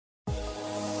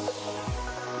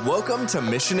Welcome to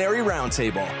Missionary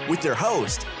Roundtable with your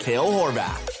host, Cale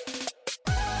Horvath.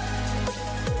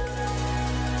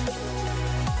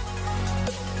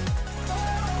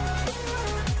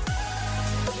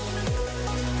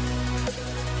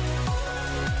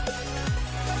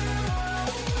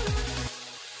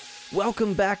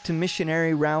 Welcome back to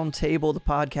Missionary Roundtable, the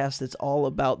podcast that's all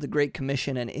about the Great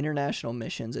Commission and international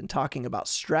missions and talking about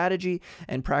strategy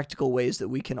and practical ways that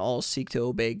we can all seek to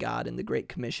obey God in the Great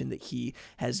Commission that He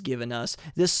has given us.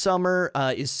 This summer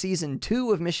is Season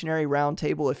 2 of Missionary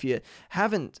Roundtable. If you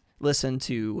haven't listened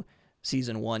to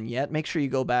Season 1 yet, make sure you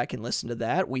go back and listen to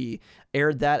that. We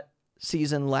aired that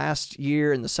season last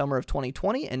year in the summer of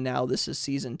 2020, and now this is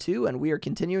Season 2, and we are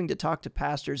continuing to talk to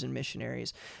pastors and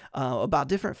missionaries about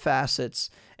different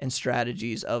facets and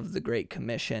strategies of the Great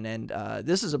Commission. And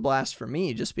this is a blast for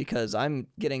me just because I'm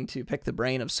getting to pick the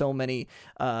brain of so many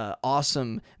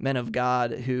awesome men of God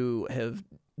who have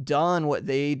done what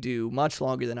they do much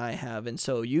longer than I have, and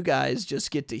so you guys just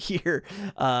get to hear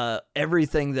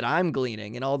everything that I'm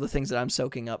gleaning and all the things that I'm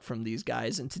soaking up from these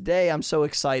guys. And today I'm so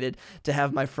excited to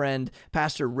have my friend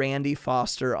Pastor Randy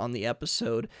Foster on the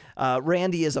episode.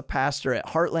 Randy is a pastor at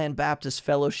Heartland Baptist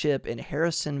Fellowship in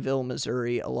Harrisonville,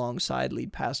 Missouri, alongside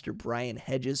lead pastor Brian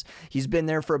Hedges. He's been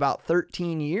there for about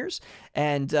 13 years,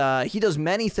 and he does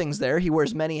many things there. He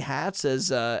wears many hats,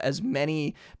 as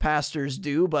many pastors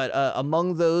do, but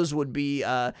among those would be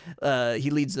he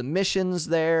leads the missions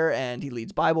there, and he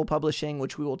leads Bible publishing,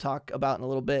 which we will talk about in a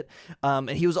little bit. And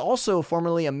he was also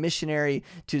formerly a missionary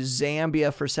to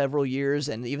Zambia for several years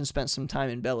and even spent some time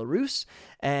in Belarus.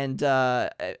 And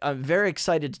I'm very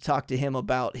excited to talk to him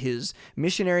about his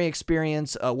missionary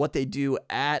experience, what they do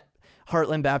at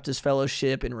Heartland Baptist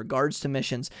Fellowship in regards to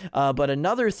missions. But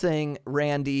another thing,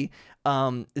 Randy,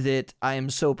 that I am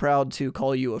so proud to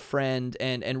call you a friend,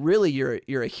 and really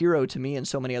you're a hero to me and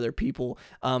so many other people,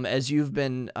 as you've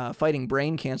been fighting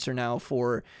brain cancer now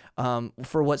for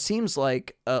what seems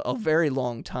like a very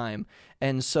long time.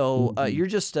 And so you're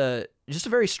just a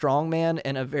very strong man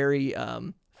and a very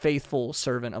faithful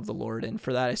servant of the Lord. And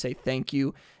for that, I say thank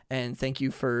you, and thank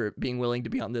you for being willing to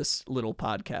be on this little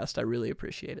podcast. I really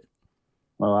appreciate it.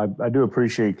 Well, I do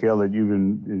appreciate, Cale, that you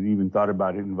even thought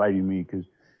about inviting me, because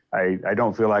I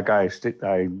don't feel like I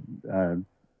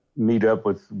meet up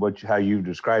with how you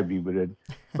described me,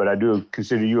 but I do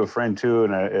consider you a friend too,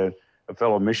 and a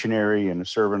fellow missionary and a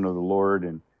servant of the Lord,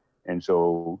 and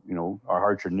so our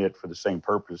hearts are knit for the same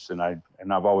purpose, and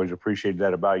I've always appreciated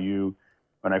that about you.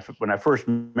 When I first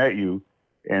met you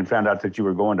and found out that you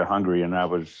were going to Hungary, and I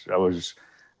was a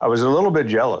little bit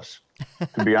jealous,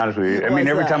 to be honest with you. I mean,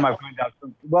 every time I find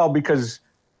out, because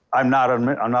I'm not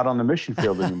on the mission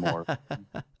field anymore.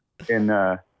 And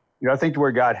I think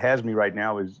where God has me right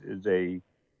now is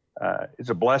it's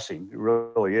a blessing. It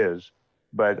really is.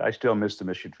 But I still miss the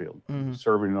mission field,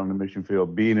 serving on the mission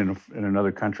field, being in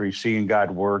another country, seeing God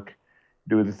work,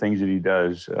 doing the things that He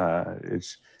does.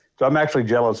 So I'm actually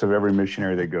jealous of every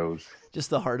missionary that goes. Just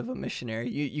the heart of a missionary.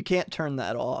 You can't turn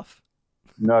that off.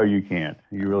 No, you can't.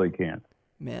 You really can't.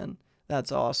 Man,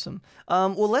 that's awesome.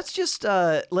 Well, let's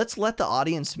let the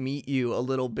audience meet you a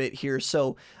little bit here.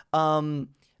 So,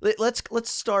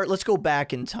 let's go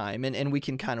back in time, and we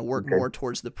can kind of work more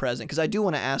towards the present, because I do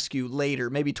want to ask you later,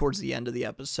 maybe towards the end of the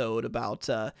episode, about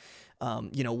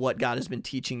what God has been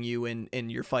teaching you in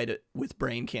your fight with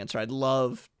brain cancer.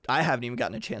 I haven't even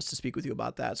gotten a chance to speak with you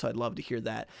about that, so I'd love to hear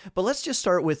that. But let's just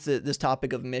start with this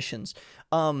topic of missions.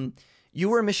 You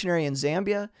were a missionary in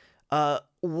Zambia.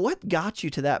 What got you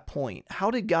to that point? How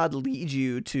did God lead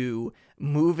you to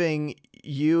moving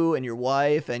you and your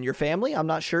wife and your family? I'm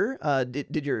not sure.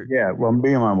 Did your... Yeah, well,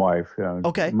 me and my wife.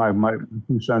 Okay. My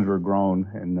two sons were grown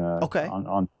and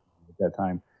on at that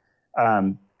time.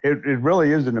 It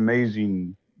really is an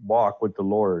amazing walk with the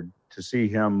Lord to see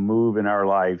Him move in our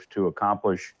life to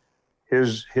accomplish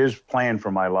His plan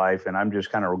for my life, and I'm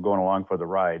just kind of going along for the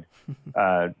ride.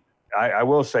 I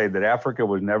will say that Africa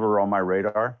was never on my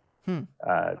radar.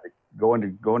 Going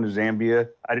to Zambia,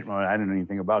 I didn't know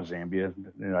anything about Zambia.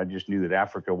 I just knew that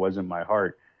Africa wasn't my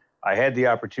heart. I had the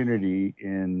opportunity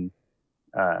in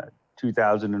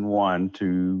 2001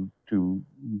 to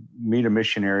meet a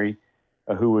missionary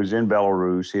who was in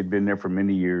Belarus. He had been there for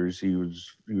many years. He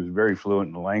was very fluent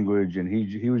in the language, and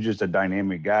he was just a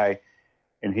dynamic guy.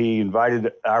 And he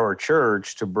invited our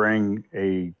church to bring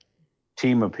a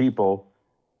team of people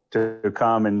to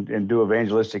come and do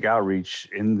evangelistic outreach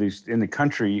in the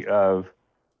country of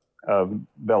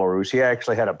Belarus. He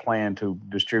actually had a plan to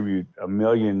distribute 1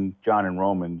 million John and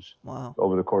Romans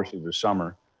over the course of the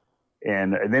summer.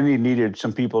 And then he needed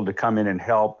some people to come in and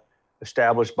help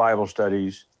establish Bible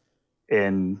studies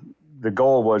and the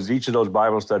goal was each of those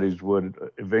Bible studies would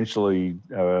eventually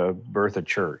birth a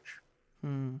church.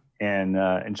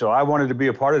 And so I wanted to be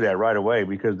a part of that right away,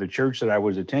 because the church that I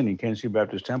was attending, Kansas City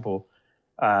Baptist Temple,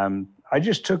 I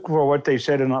just took for what they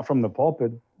said from the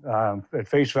pulpit at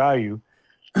face value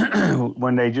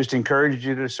when they just encouraged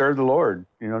you to serve the Lord,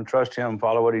 trust him,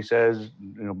 follow what he says,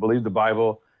 believe the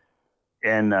Bible.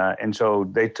 And so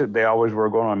they always were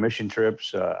going on mission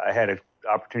trips. I had an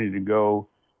opportunity to go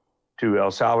to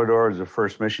El Salvador as the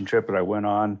first mission trip that I went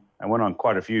on. I went on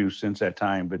quite a few since that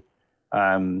time, but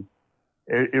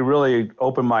it really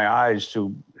opened my eyes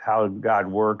to how God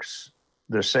works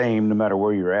the same no matter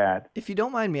where you're at. If you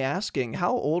don't mind me asking,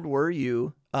 how old were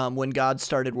you when God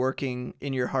started working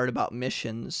in your heart about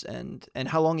missions, and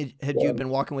how long had you been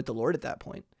walking with the Lord at that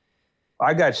point?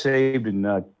 I got saved in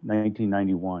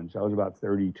 1991, so I was about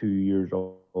 32 years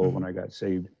old when I got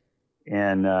saved.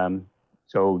 And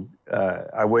so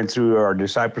I went through our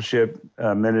discipleship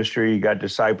ministry, got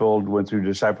discipled, went through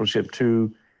discipleship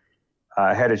 2.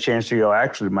 I had a chance to go,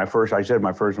 actually, my first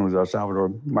one was El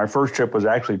Salvador. My first trip was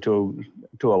actually to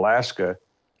Alaska.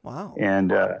 Wow.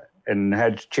 And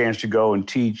had a chance to go and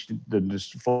teach the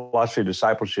philosophy of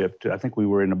discipleship. I think we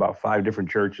were in about 5 different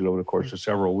churches over the course of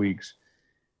several weeks.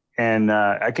 And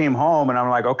I came home and I'm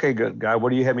like, okay, God,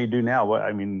 what do you have me do now?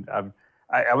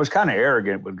 I was kind of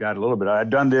arrogant with God a little bit. I've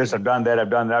done this, I've done that,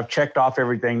 I've checked off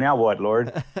everything. Now what,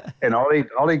 Lord? And all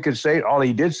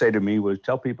he did say to me was,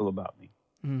 tell people about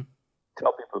me.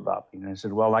 Tell people about me. And I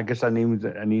said, well, I guess I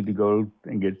need to go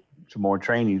and get some more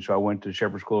training. So I went to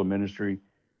Shepherd School of Ministry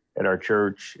at our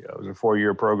church. It was a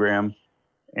 4-year program.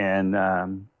 And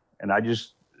I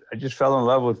just fell in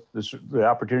love with the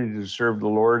opportunity to serve the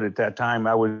Lord. At that time,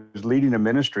 I was leading a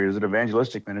ministry. It was an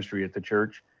evangelistic ministry at the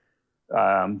church.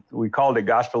 We called it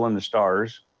Gospel in the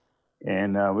Stars.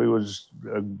 And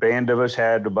a band of us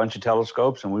had a bunch of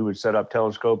telescopes, and we would set up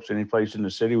telescopes any place in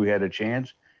the city we had a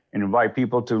chance, and invite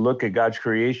people to look at God's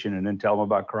creation and then tell them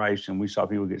about Christ. And we saw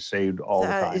people get saved all the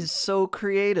time. That is so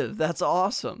creative. That's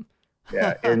awesome.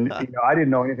 Yeah. And I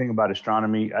didn't know anything about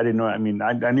astronomy. I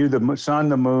knew the sun,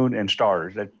 the moon, and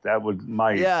stars. That was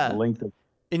my length of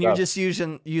and you're just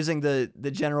using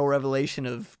the general revelation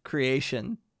of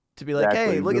creation to be like,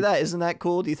 exactly. Hey, look at that. Isn't that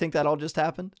cool? Do you think that all just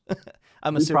happened?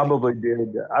 I'm assuming. We probably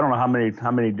did. I don't know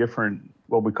how many different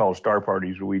what we call star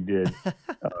parties we did in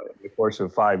the course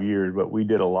of 5 years, but we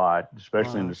did a lot,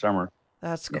 especially in the summer.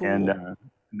 That's cool. And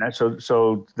that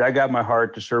so that got my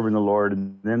heart to serving the Lord.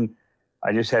 And then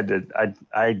I just had to,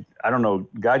 I don't know,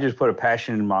 God just put a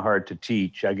passion in my heart to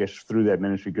teach, I guess, through that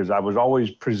ministry, because I was always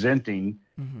presenting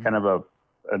kind of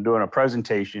doing a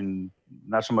presentation,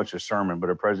 not so much a sermon, but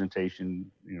a presentation,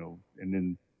 and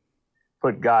then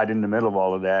put God in the middle of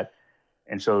all of that.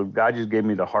 And so God just gave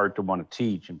me the heart to want to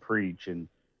teach and preach. And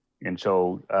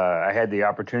so I had the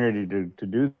opportunity to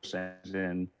do this.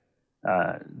 And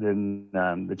then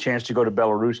the chance to go to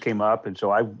Belarus came up. And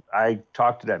so I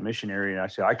talked to that missionary and I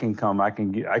said, I can come, I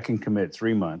can commit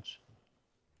 3 months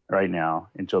right now.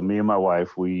 And so me and my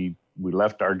wife, we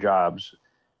left our jobs.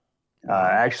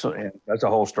 Actually, and that's a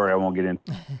whole story I won't get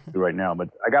into right now, but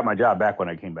I got my job back when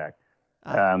I came back.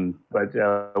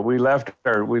 But we left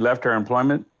our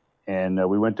employment. And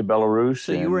we went to Belarus.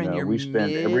 So you were in your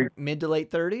mid to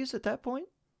late 30s at that point?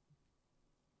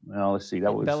 Well, let's see.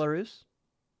 That was Belarus?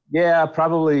 Yeah,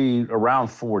 probably around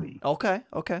 40. Okay.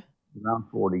 Around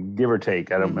 40, give or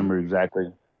take. I don't remember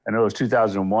exactly. I know it was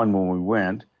 2001 when we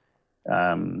went.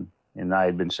 And I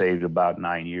had been saved about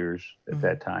 9 years at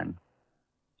that time.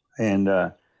 And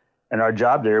our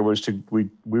job there was we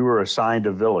were assigned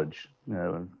a village,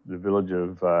 the village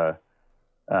of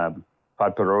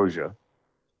Podporozhye.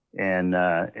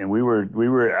 And we were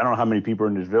I don't know how many people were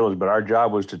in this village, but our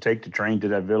job was to take the train to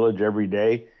that village every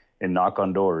day and knock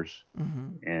on doors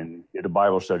and get a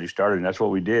Bible study started. And that's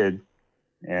what we did.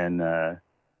 And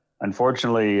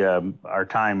unfortunately, our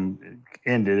time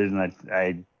ended, and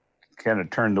I kind of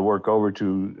turned the work over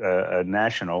to a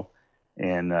national.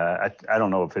 And I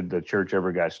don't know if the church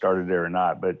ever got started there or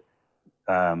not, but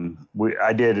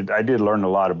I did learn a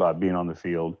lot about being on the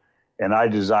field, and I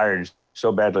desired so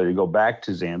badly to go back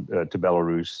to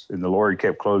Belarus, and the Lord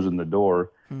kept closing the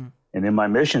door. And then my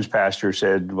missions pastor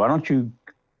said, why don't you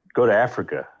go to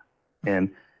Africa?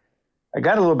 And I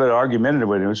got a little bit argumentative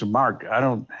with him. I said, Mark, I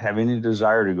don't have any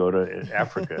desire to go to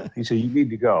Africa. He said, you need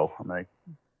to go. I'm like,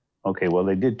 okay, well,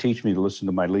 they did teach me to listen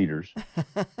to my leaders.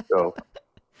 So,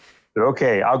 but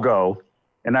okay, I'll go.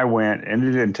 And I went, and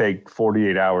it didn't take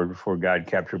 48 hours before God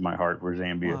captured my heart for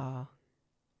Zambia. Wow.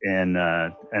 And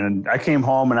I came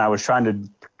home and I was trying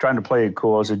to play it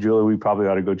cool. I said, Julie, we probably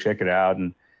ought to go check it out.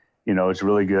 And, it's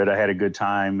really good. I had a good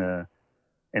time.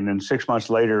 And then 6 months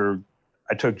later,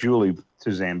 I took Julie to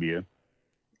Zambia,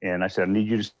 and I said, I need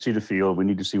you to see the field. We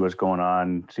need to see what's going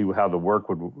on, see how the work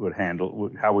would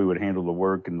handle, how we would handle the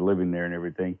work and living there and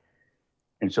everything.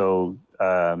 And so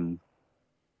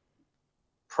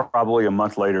probably a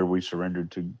month later, we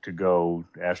surrendered to go,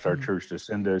 asked our church to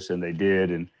send us, and they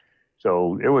did. And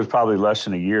so it was probably less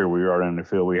than a year we were out in the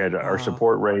field. We had our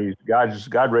support raised.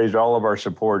 God raised all of our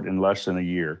support in less than a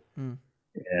year.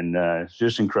 And it's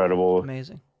just incredible.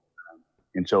 Amazing.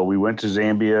 And so we went to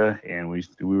Zambia, and we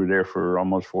were there for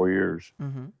almost 4 years.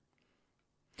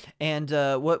 And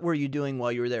what were you doing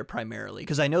while you were there primarily?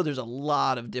 Because I know there's a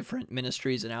lot of different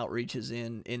ministries and outreaches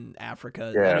in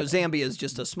Africa. Yeah. I know Zambia is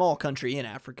just a small country in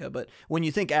Africa, but when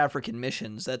you think African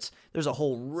missions, there's a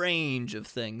whole range of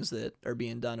things that are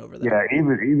being done over there. Yeah,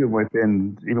 even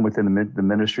within the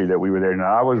ministry that we were there.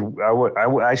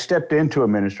 Now I stepped into a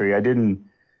ministry. I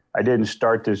didn't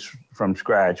start this from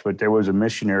scratch, but there was a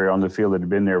missionary on the field that had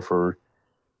been there for,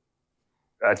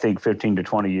 I think, 15 to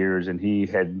 20 years, and he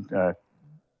had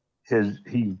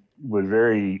he was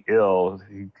very ill.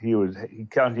 He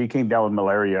came down with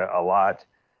malaria a lot,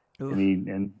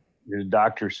 and his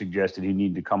doctor suggested he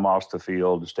needed to come off the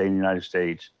field to stay in the United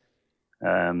States.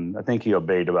 I think he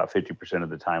obeyed about 50% of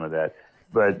the time of that.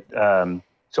 But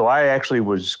so I actually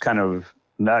was kind of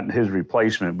not his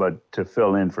replacement, but to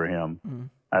fill in for him.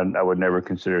 I would never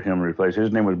consider him a replacement.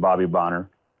 His name was Bobby Bonner.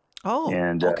 Oh,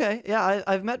 and okay, yeah,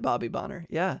 I've met Bobby Bonner.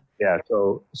 Yeah.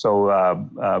 So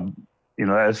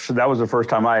that was the first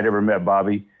time I had ever met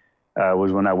Bobby.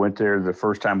 Was when I went there the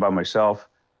first time by myself.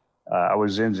 I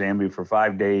was in Zambia for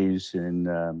 5 days,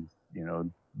 and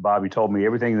Bobby told me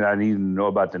everything that I needed to know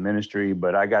about the ministry.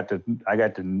 But I got to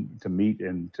meet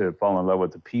and to fall in love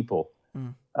with the people.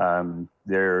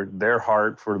 Their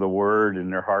heart for the word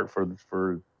and their heart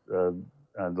for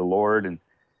the Lord,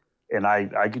 and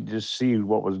I could just see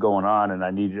what was going on, and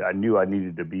I knew I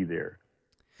needed to be there.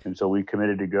 And so we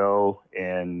committed to go,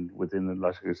 and within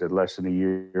like I said, less than a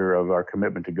year of our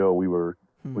commitment to go, we were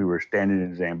standing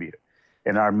in Zambia.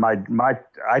 And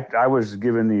I was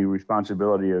given the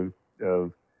responsibility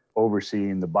of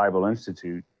overseeing the Bible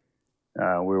Institute,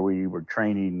 where we were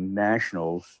training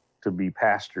nationals to be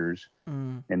pastors.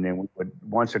 And then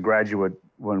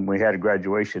when we had a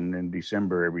graduation in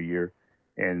December every year,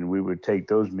 and we would take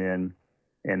those men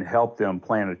and help them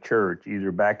plant a church,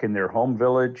 either back in their home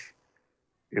village,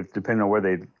 if depending on where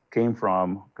they came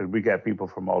from, because we got people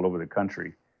from all over the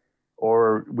country,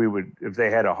 or we would, if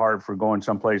they had a heart for going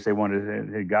someplace they wanted,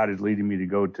 hey, God is leading me to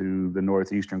go to the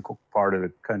northeastern part of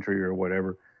the country or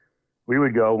whatever, we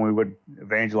would go and we would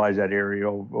evangelize that area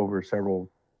over several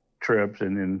trips,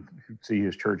 and then see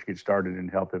his church get started and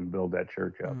help him build that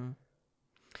church up.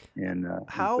 And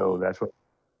so that's what.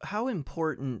 How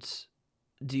important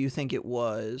do you think it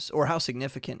was, or how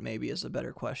significant maybe is a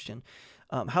better question?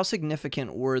 How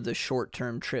significant were the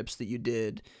short-term trips that you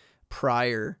did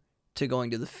prior to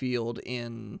going to the field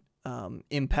in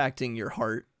impacting your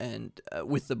heart and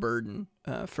with the burden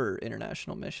for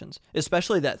international missions,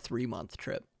 especially that 3-month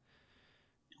trip?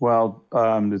 Well,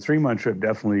 the 3-month trip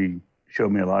definitely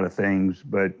showed me a lot of things,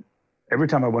 but every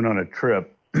time I went on a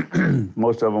trip,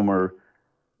 most of them were,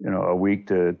 a week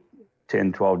to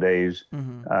 10, 12 days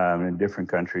in different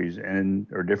countries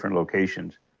or different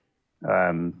locations.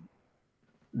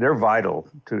 They're vital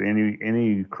to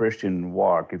any Christian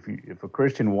walk. If a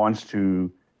Christian wants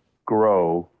to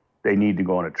grow, they need to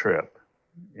go on a trip.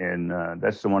 And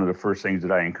that's one of the first things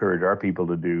that I encourage our people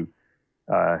to do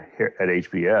here at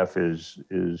HBF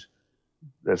is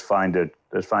let's find a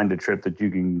trip that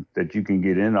you can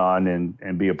get in on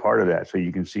and be a part of that, so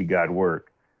you can see God work.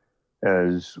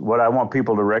 As what I want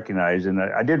people to recognize, and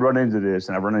I did run into this,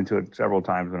 and I've run into it several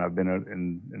times when I've been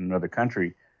in another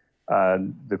country,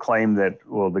 the claim that,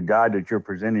 well, the God that you're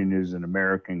presenting is an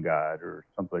American God or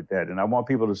something like that. And I want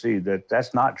people to see that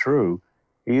that's not true.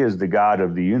 He is the God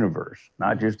of the universe,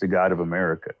 not just the God of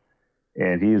America.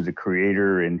 And he is the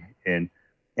creator, and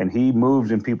he moves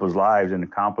in people's lives and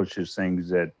accomplishes things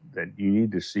that you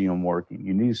need to see him working.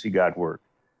 You need to see God work.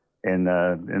 And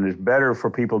it's better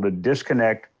for people to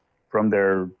disconnect from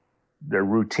their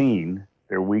routine,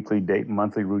 their weekly,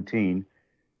 monthly routine,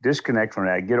 disconnect from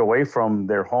that, get away from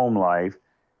their home life,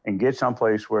 and get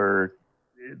someplace where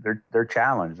they're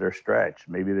challenged, they're stretched,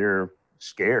 maybe they're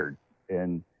scared,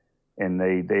 and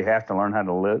they have to learn how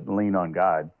to lean on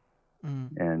God.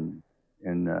 And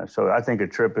so I think a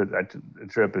trip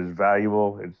is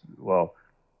valuable.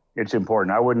 It's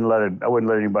important. I wouldn't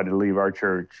let anybody leave our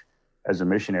church as a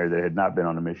missionary that had not been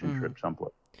on a mission trip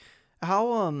someplace.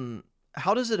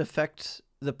 How does it affect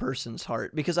the person's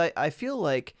heart? Because I feel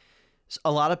like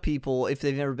a lot of people, if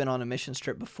they've never been on a missions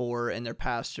trip before and their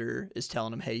pastor is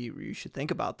telling them, hey, you should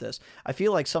think about this, I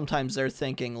feel like sometimes they're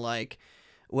thinking like,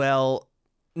 well,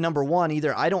 number one,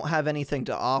 either I don't have anything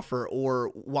to offer,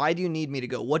 or why do you need me to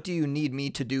go? What do you need me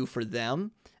to do for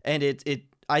them? And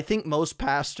I think most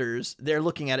pastors, they're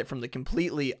looking at it from the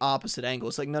completely opposite angle.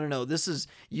 It's like, no,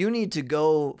 you need to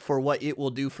go for what it will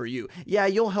do for you. Yeah,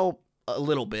 you'll help a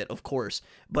little bit, of course,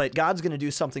 but God's going to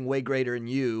do something way greater in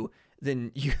you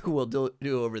than you will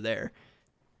do over there.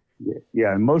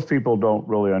 Yeah, and most people don't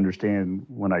really understand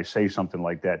when I say something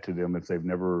like that to them if they've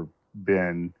never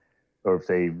been, or if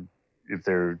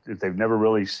they've never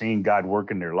really seen God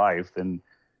work in their life, then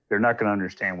they're not going to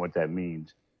understand what that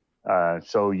means.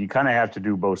 So you kind of have to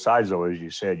do both sides, though, as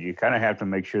you said. You kind of have to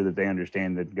make sure that they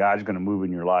understand that God's going to move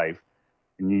in your life,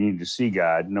 and you need to see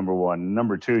God. Number one.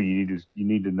 Number two, you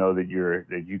need to know that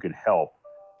you can help.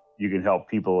 You can help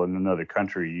people in another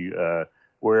country,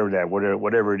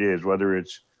 whatever it is, whether if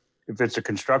it's a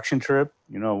construction trip,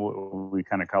 we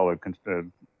kind of call it,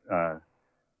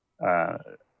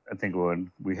 I think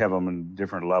we have them in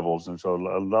different levels. And so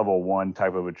a level one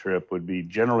type of a trip would be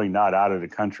generally not out of the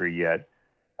country yet,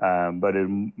 but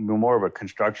more of a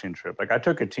construction trip. Like I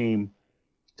took a team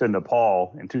to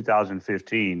Nepal in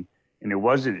 2015, and it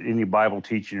wasn't any Bible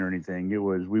teaching or anything.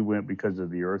 We went because of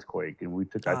the earthquake, and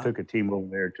I took a team over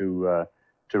there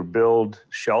to build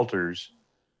shelters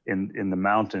in the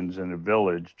mountains in a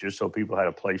village, just so people had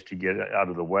a place to get out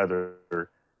of the weather,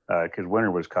 because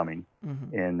winter was coming.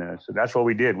 Mm-hmm. And so that's what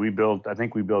we did. I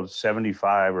think we built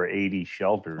 75 or 80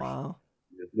 shelters. Wow.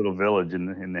 In this little village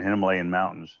in the Himalayan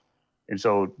mountains. And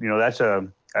so,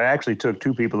 I actually took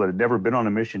two people that had never been on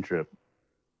a mission trip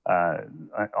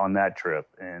on that trip,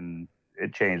 and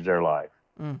it changed their life.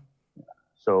 Mm.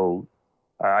 So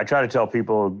I try to tell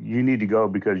people, you need to go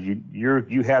because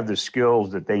you have the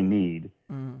skills that they need.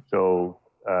 Mm. So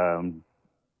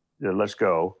let's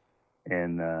go.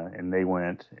 And they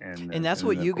went. And that's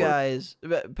what you guys,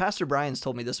 Pastor Brian's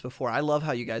told me this before. I love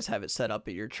how you guys have it set up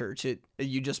at your church.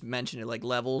 You just mentioned it like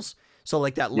levels. So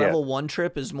like that level one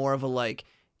trip is more of a like,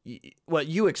 well,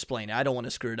 you explain it. I don't want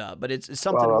to screw it up, but it's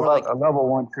something more like a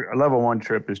level one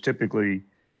trip is typically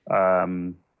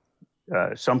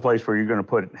someplace where you're going to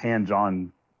put hands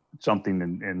on something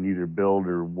and either build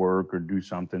or work or do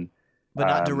something. But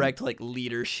not direct like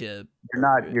leadership. You're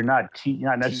not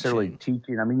necessarily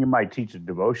teaching. I mean, you might teach a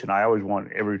devotion. I always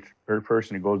want every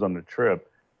person who goes on the trip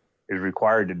is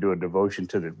required to do a devotion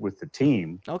with the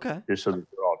team. Okay. Just so that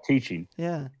they're all teaching.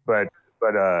 Yeah. But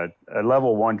a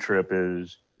level one trip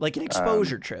is like an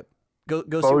exposure trip. Go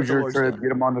exposure see what the Lord's trip. doing.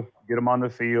 Get them on the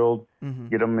field. Mm-hmm.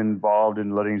 Get them involved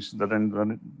in letting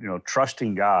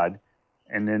trusting God,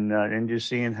 and then just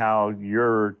seeing how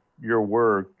your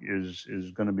work is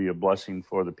going to be a blessing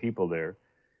for the people there.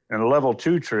 And a level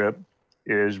two trip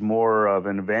is more of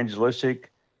an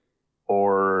evangelistic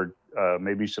or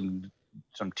maybe some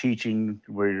teaching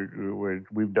where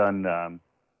we've done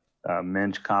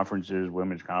men's conferences,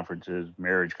 women's conferences,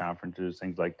 marriage conferences,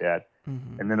 things like that.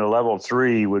 Mm-hmm. And then a level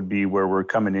three would be where we're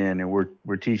coming in and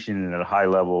we're teaching at a high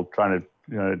level, trying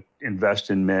to invest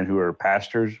in men who are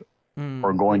pastors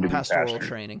or going to be pastoral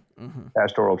training. Mm-hmm.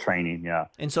 Pastoral training, yeah.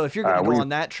 And so if you're going to go on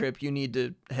that trip, you need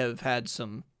to have had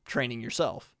some training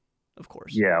yourself, of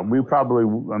course. Yeah, we probably,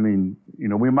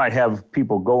 we might have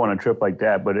people go on a trip like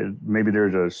that, but maybe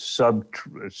there's a sub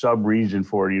reason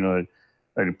for it.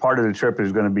 And part of the trip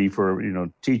is going to be for,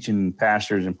 teaching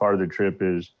pastors, and part of the trip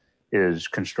is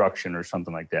construction or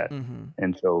something like that. Mm-hmm.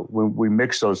 And so we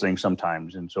mix those things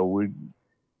sometimes. And so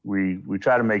we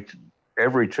try to make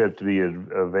every trip to be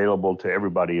available to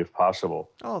everybody if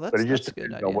possible. Oh, that's but it just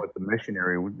depends on what the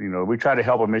missionary, we try to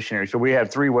help a missionary. So we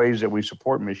have three ways that we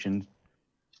support missions,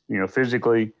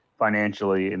 physically,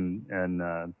 financially,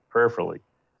 and prayerfully.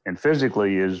 And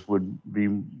physically would be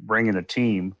bringing a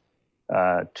team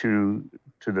to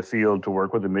the field to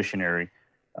work with a missionary.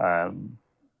 I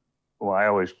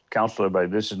always counsel everybody,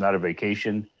 this is not a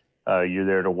vacation. You're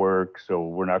there to work, so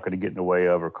we're not going to get in the way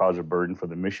of or cause a burden for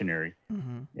the missionary.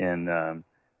 Mm-hmm. And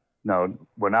no,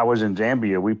 when I was in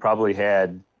Zambia, we probably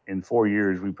had, in 4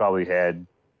 years,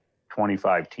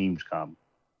 25 teams come.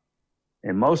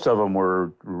 And most of them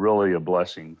were really a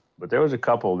blessing. But there was a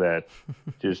couple that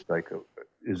just like,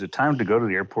 is it time to go to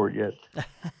the airport yet?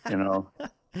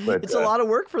 But it's a lot of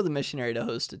work for the missionary to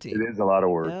host a team. It is a lot of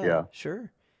work, yeah. Sure.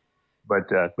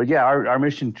 But yeah, our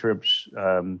mission trips,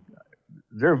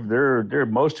 they're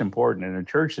most important. And a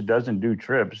church that doesn't do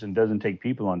trips and doesn't take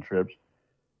people on trips,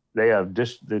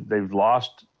 they've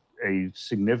lost a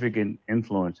significant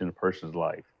influence in a person's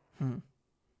life. Hmm.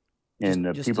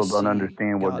 And Just people to don't see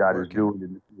understand what God is working. doing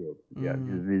in the field. Yeah,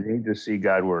 Mm. they need to see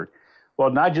God work. Well,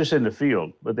 not just in the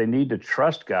field, but they need to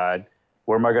trust God.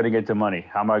 Where am I going to get the money?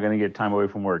 How am I going to get time away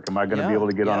from work? Am I going to be able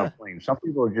to get on a plane? Some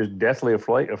people are just deathly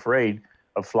afraid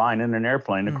of flying in an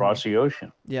airplane across the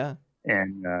ocean. Yeah.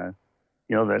 And,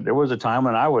 that there was a time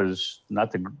when I was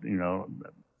not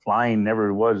flying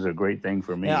never was a great thing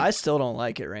for me. Yeah, I still don't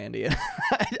like it, Randy.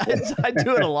 I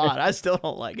do it a lot. I still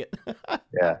don't like it.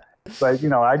 Yeah. But,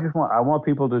 I want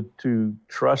people to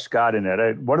trust God in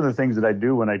that. One of the things that I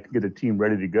do when I get a team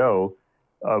ready to go,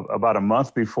 about a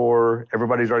month before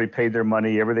everybody's already paid their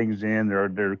money, everything's in,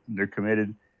 they're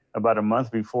committed. About a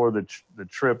month before the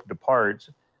trip departs,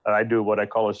 I do what I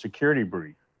call a security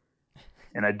brief,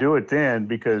 and I do it then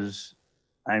because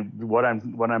what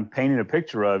I'm painting a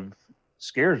picture of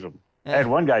scares them. I had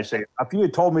one guy say, "If you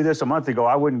had told me this a month ago,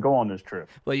 I wouldn't go on this trip."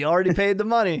 Well, you already paid the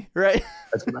money, right?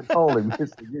 That's what I told him.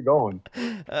 You're going,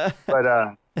 but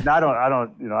I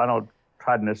don't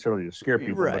try to necessarily to scare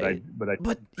people, right.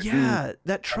 But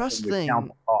that trust thing,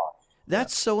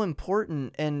 that's so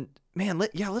important. And man,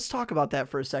 let's talk about that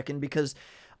for a second, because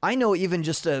I know even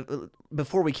just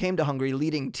before we came to Hungary,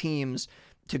 leading teams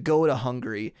to go to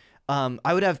Hungary,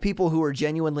 I would have people who were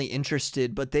genuinely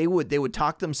interested, but they would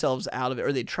talk themselves out of it,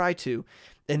 or they'd try to,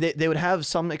 and they would have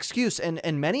some excuse,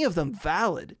 and many of them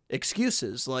valid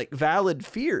excuses, like valid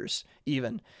fears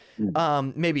even.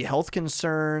 Maybe health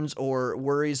concerns or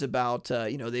worries about,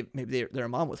 maybe they're a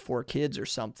mom with 4 kids or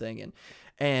something.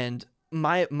 And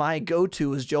my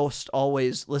go-to is just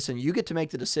always, listen, you get to make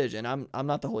the decision. I'm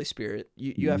not the Holy Spirit.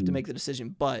 You have to make the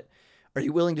decision, but are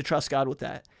you willing to trust God with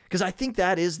that? Because I think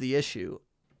that is the issue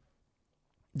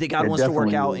that God wants to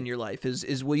work out in your life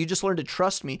is will you just learn to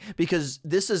trust me? Because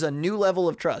this is a new level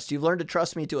of trust. You've learned to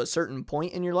trust me to a certain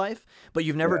point in your life, but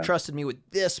you've never trusted me with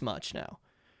this much now.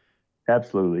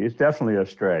 Absolutely. It's definitely a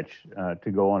stretch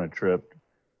to go on a trip.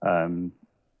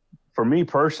 For me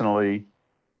personally,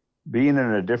 being in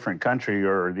a different country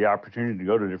or the opportunity to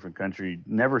go to a different country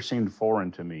never seemed foreign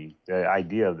to me, the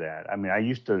idea of that. I mean, I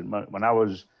used to,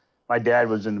 my dad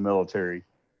was in the military.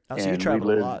 Oh, so you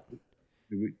traveled a lot.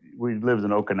 We lived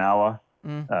in Okinawa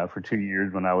for 2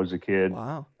 years when I was a kid.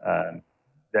 Wow.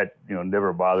 That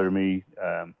never bothered me.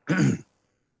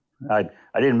 I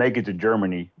didn't make it to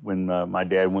Germany when my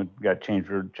dad got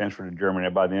transferred to Germany.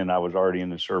 By then, I was already in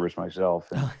the service myself.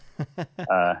 And,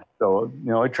 so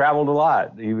I traveled a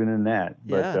lot, even in that.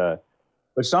 Yeah.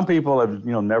 But some people have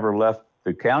never left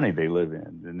the county they live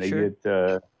in, and they get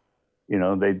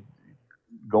they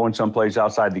going someplace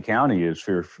outside the county is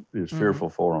fearful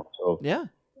for them. So yeah.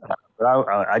 But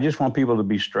I just want people to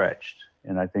be stretched,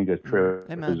 and I think a trip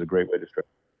is a great way to stretch.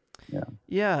 Yeah.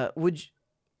 Yeah.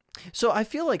 So I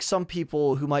feel like some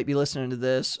people who might be listening to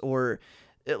this, or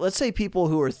let's say people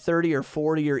who are 30 or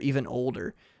 40 or even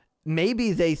older,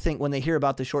 maybe they think when they hear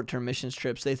about the short-term missions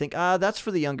trips, they think, that's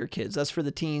for the younger kids. That's for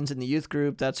the teens in the youth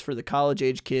group. That's for the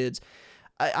college-age kids.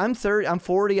 I'm 30, I'm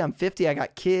 40, I'm 50. I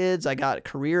got kids. I got a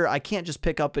career. I can't just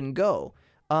pick up and go.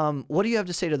 What do you have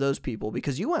to say to those people?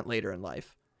 Because you went later in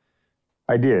life.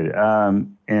 I did.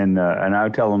 And I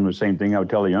would tell them the same thing I would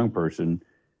tell a young person.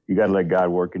 You got to let God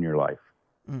work in your life.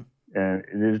 And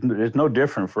there's no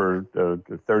different for a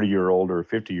 30-year-old or a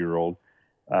 50-year-old.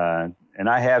 And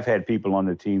I have had people on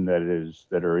the team that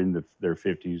are in their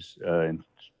 50s and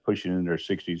pushing in their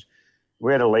 60s.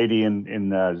 We had a lady in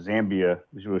Zambia.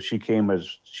 She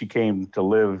came to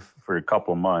live for a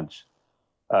couple of months,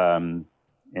 and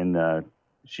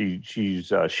she's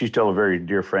still a very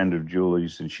dear friend of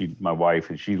Julie's, and my wife,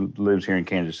 and she lives here in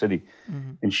Kansas City.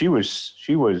 And she was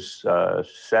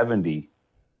 70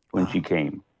 when she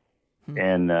came,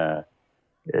 and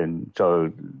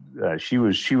so she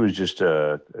was just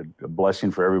a blessing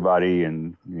for everybody,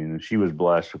 and she was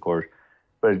blessed, of course.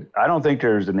 But I don't think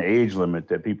there's an age limit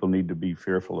that people need to be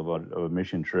fearful of a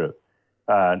mission trip.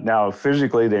 Now,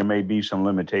 physically, there may be some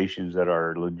limitations that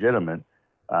are legitimate,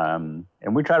 and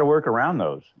we try to work around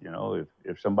those.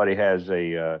 If somebody has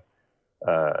a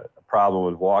problem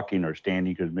with walking or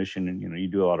standing, because mission, you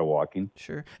do a lot of walking.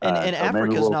 Sure, and so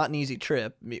Africa's not an easy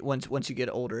trip once you get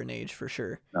older in age, for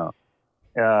sure. No,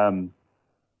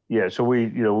 so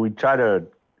we try to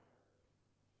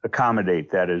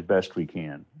accommodate that as best we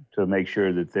can to make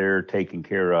sure that they're taken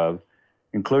care of,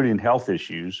 including health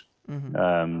issues.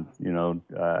 I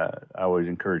always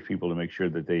encourage people to make sure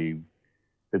that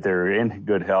they're in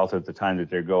good health at the time that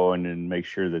they're going, and make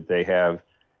sure that they have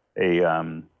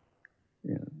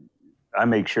I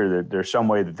make sure that there's some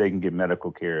way that they can get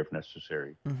medical care if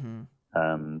necessary.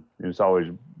 There's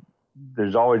always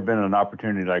been an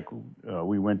opportunity, like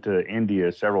we went to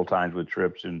India several times with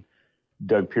trips, and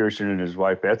Doug Pearson and his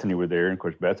wife Bethany were there, and of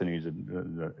course Bethany is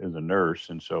a nurse,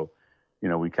 and so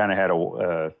we kind of had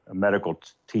a medical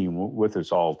team with us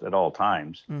at all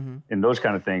times, and those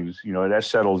kind of things, that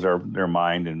settles their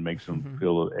mind and makes them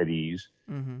feel at ease,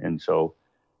 and so.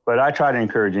 But I try to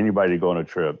encourage anybody to go on a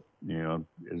trip,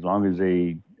 as long as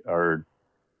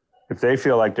if they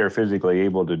feel like they're physically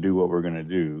able to do what we're going to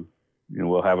do,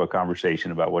 we'll have a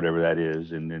conversation about whatever that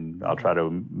is, and then I'll try to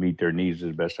meet their needs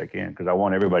as best I can, because I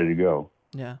want everybody to go.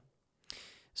 Yeah.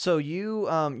 So you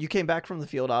came back from the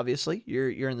field, obviously.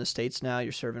 You're in the States now.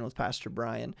 You're serving with Pastor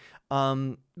Brian.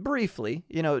 Briefly,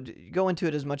 go into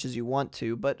it as much as you want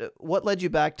to, but what led you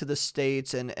back to the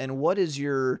States, and what is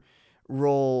your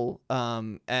role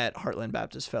at Heartland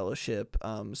Baptist Fellowship,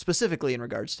 specifically in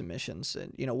regards to missions?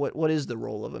 And what is the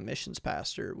role of a missions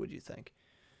pastor, would you think?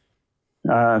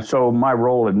 So my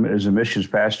role as a missions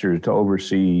pastor is to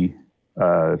oversee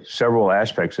several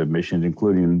aspects of missions,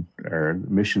 including our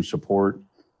mission support,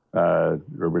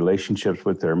 relationships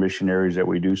with our missionaries that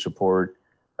we do support,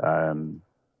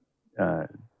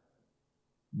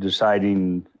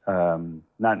 deciding,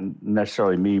 not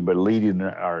necessarily me, but leading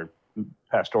our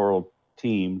pastoral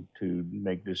team to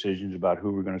make decisions about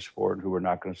who we're going to support and who we're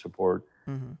not going to support,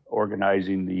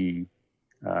 organizing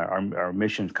our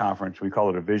missions conference. We call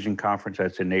it a vision conference.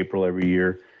 That's in April every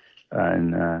year.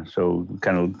 And so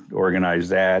kind of organize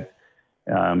that.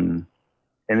 And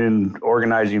then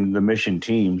organizing the mission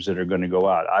teams that are going to go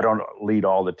out. I don't lead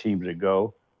all the teams that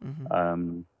go.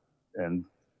 So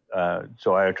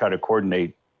I try to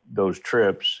coordinate those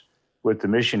trips with the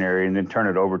missionary and then turn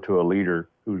it over to a leader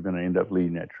who's going to end up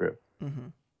leading that trip.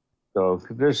 So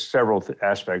there's several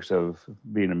aspects of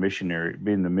being a missionary,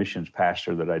 being the missions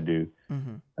pastor that I do.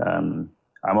 I'm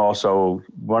also,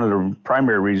 one of the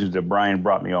primary reasons that Brian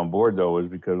brought me on board, though, was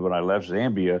because when I left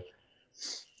Zambia,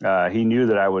 he knew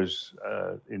that I was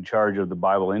in charge of the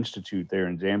Bible Institute there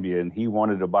in Zambia, and he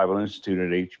wanted a Bible Institute at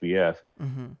HBF.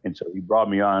 And so he brought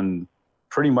me on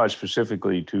pretty much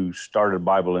specifically to start a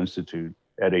Bible Institute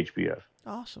at HBF.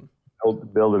 Awesome.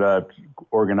 Build it up,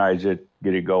 organize it,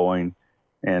 get it going.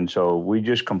 And so we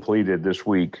just completed this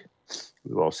week,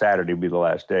 well, Saturday will be the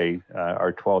last day,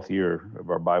 our 12th year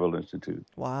of our Bible Institute.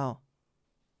 Wow.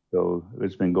 So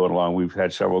it's been going along. We've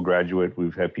had several graduates.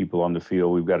 We've had people on the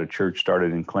field. We've got a church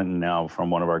started in Clinton now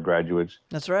from one of our graduates.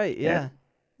 That's right. Yeah. And,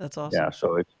 that's awesome. Yeah.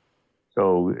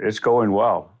 So it's going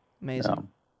well. Amazing.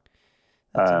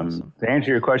 Awesome. To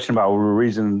answer your question about the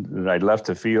reason that I left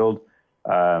the field,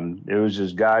 it was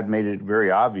just God made it very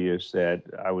obvious that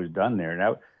I was done there.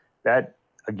 Now that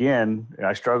again,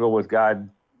 I struggle with God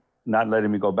not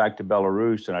letting me go back to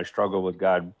Belarus, and I struggle with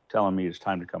God telling me it's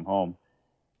time to come home.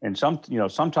 And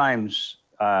sometimes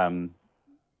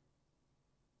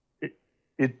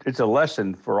it's a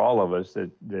lesson for all of us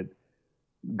that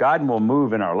God will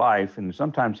move in our life, and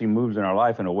sometimes He moves in our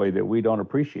life in a way that we don't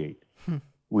appreciate.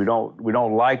 We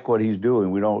don't like what He's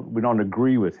doing. We don't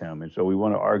agree with Him, and so we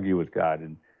want to argue with God,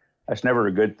 and that's never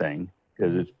a good thing,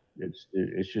 because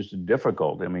it's just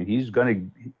difficult. I mean,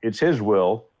 it's His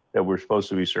will that we're supposed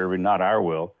to be serving, not our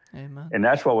will. Amen. And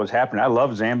that's what was happening. I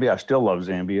love Zambia. I still love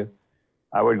Zambia.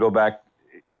 I would go back.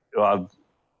 Well,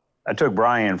 I took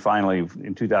Brian finally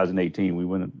in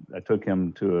 2018. I took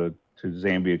him to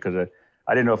Zambia because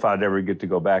I didn't know if I'd ever get to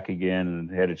go back again,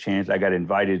 and had a chance. I got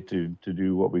invited to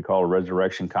do what we call a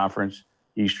resurrection conference,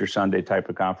 Easter Sunday type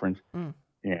of conference.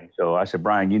 And so I said,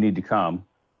 Brian, you need to come.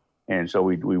 And so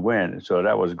we went. And so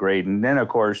that was great. And then, of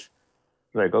course,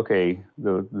 like, okay,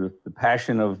 the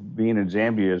passion of being in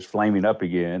Zambia is flaming up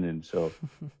again. And so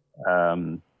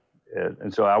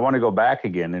so I want to go back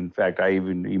again. In fact, I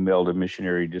even emailed a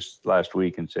missionary just last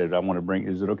week and said,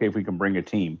 is it okay if we can bring a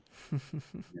team?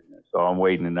 So I'm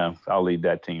waiting, and I'll lead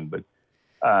that team. But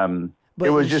it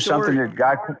was just something that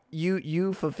God...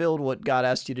 You fulfilled what God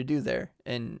asked you to do there.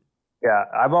 And yeah,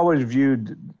 I've always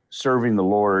viewed serving the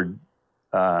Lord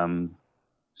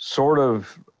sort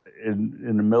of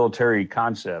in the military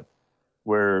concept,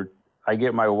 where I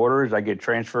get my orders, I get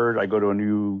transferred, I go to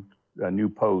a new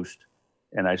post,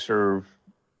 and I serve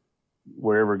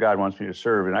wherever God wants me to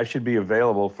serve. And I should be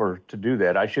available to do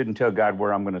that. I shouldn't tell God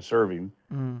where I'm going to serve Him.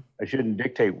 I shouldn't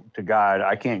dictate to God,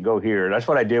 I can't go here. That's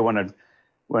what I did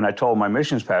when I told my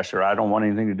missions pastor, I don't want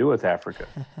anything to do with Africa.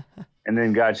 And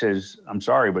then God says, I'm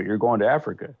sorry, but you're going to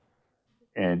Africa.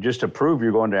 And just to prove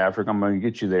you're going to Africa, I'm going to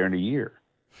get you there in a year.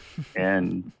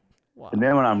 And wow. And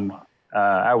then when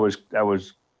I was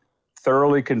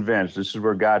thoroughly convinced this is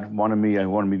where God wanted me. I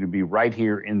wanted me to be right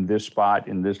here in this spot,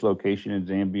 in this location in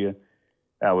Zambia.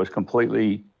 I was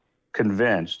completely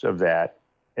convinced of that.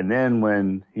 And then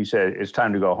when He said, it's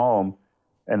time to go home,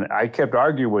 And I kept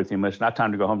arguing with him. It's not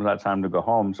time to go home. It's not time to go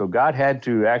home. So God had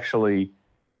to actually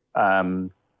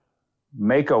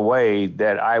make a way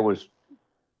that I was,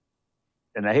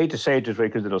 and I hate to say it this way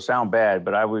because it'll sound bad,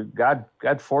 but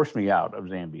God forced me out of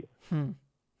Zambia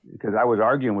because I was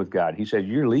arguing with God. He said,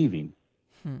 "You're leaving."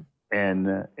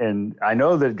 And I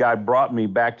know that God brought me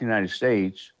back to the United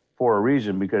States for a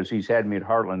reason, because he's had me at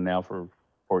Heartland now for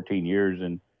 14 years.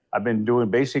 And I've been doing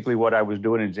basically what I was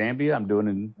doing in Zambia, I'm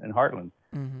doing in Heartland.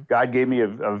 God gave me a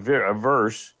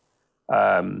verse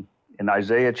in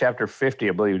Isaiah chapter 50,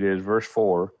 I believe it is, verse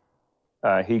 4.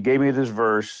 He gave me this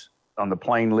verse on the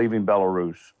plane leaving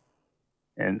Belarus,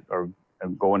 or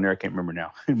going there, I can't remember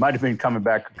now. It might have been coming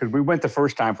back, because we went the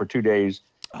first time for 2 days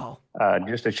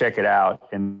just to check it out,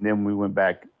 and then we went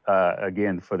back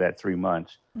again for that 3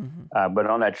 months. But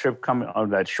on that trip, on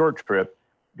that short trip,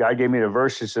 God gave me the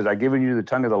verse that says, "I've given you the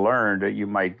tongue of the learned that you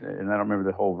might," and I don't remember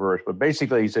the whole verse, but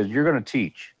basically he says, "You're going to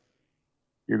teach.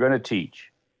 You're going to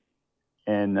teach."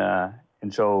 And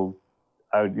so,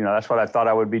 that's what I thought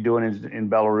I would be doing in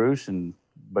Belarus,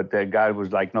 but that God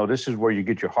was like, "No, this is where you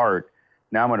get your heart.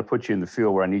 Now I'm going to put you in the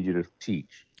field where I need you to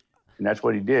teach." And that's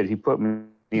what he did. He put me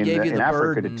in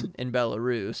Africa in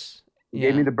Belarus. He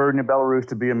gave me the burden in Belarus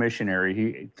to be a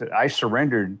missionary. I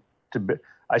surrendered to.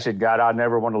 I said, "God, I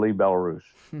never want to leave Belarus."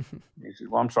 He said,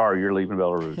 "Well, I'm sorry, you're leaving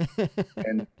Belarus."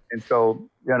 and so,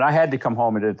 I had to come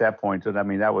home at that point. So,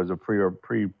 that was a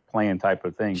pre-planned type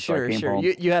of thing. Sure, so I came sure. home.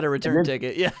 You had a return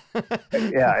ticket, yeah.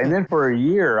 Yeah, and then for a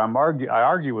year, I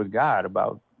argued with God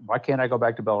about why can't I go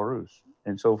back to Belarus?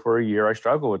 And so for a year, I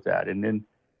struggled with that. And then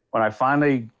when I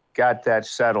finally got that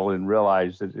settled and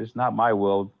realized that it's not my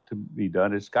will to be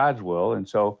done, it's God's will. And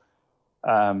so,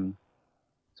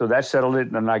 so that settled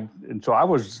it. And so I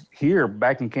was here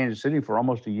back in Kansas City for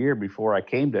almost a year before I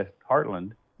came to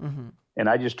Heartland. And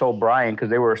I just told Brian, because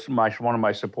they were one of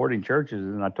my supporting churches,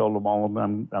 and I told them all of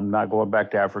them, I'm not going back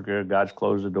to Africa. God's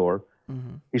closed the door.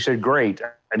 He said, "Great,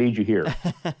 I need you here."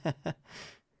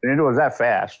 And it was that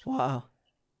fast. Wow.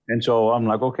 And so I'm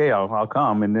like, okay, I'll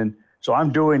come. And then, so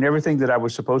I'm doing everything that I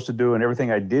was supposed to do, and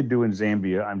everything I did do in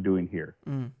Zambia, I'm doing here.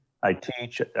 I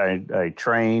teach, I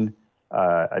train,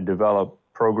 I develop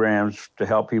programs to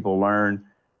help people learn.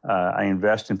 I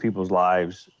invest in people's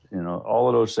lives, all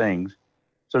of those things.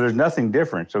 So there's nothing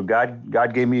different. So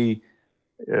God gave me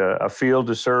a field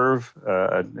to serve,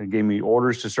 gave me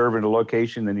orders to serve in a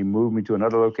location, then he moved me to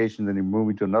another location, then he moved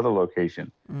me to another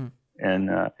location.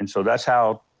 And so that's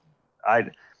how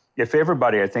if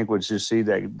everybody, I think, would just see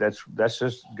that's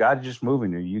just God just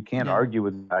moving you. You can't argue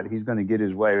with God. He's going to get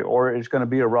his way, or it's going to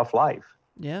be a rough life.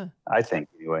 Yeah. I think,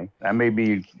 anyway. I may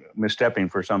be misstepping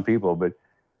for some people, but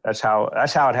that's how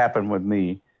it happened with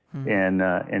me.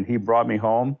 And he brought me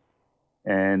home.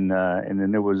 And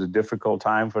then it was a difficult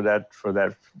time for that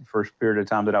first period of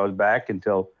time that I was back,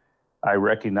 until I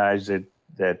recognized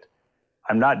that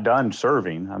I'm not done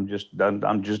serving. I'm just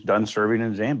done serving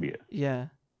in Zambia. Yeah.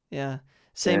 Yeah.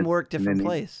 Same work, different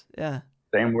place. Yeah.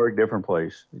 Same work, different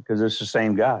place, because it's the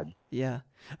same God. Yeah.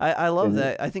 I love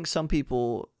that. I think some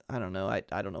people, I don't know.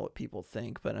 I don't know what people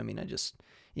think, but I just,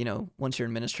 once you're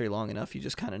in ministry long enough, you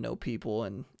just kind of know people,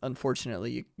 and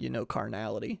unfortunately you know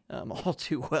carnality all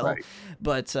too well. Right.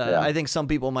 But I think some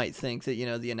people might think that,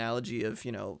 the analogy of,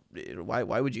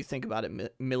 why would you think about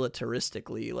it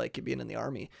militaristically, like being in the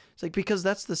army? It's like, because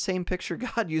that's the same picture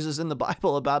God uses in the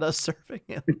Bible about us serving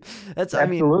him. That's,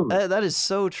 that is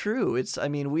so true. It's,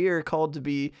 we are called to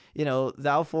be,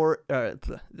 thou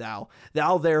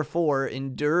therefore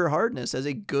endure hardness as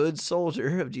a good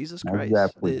soldier of Jesus Christ.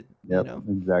 Exactly.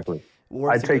 Exactly.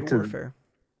 I take to warfare.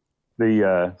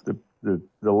 The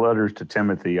letters to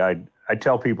Timothy. I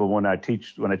tell people when I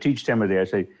teach Timothy, I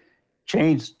say,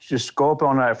 just go up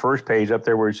on that first page up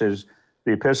there where it says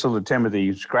the epistle to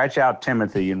Timothy, scratch out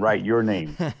Timothy and write your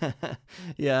name.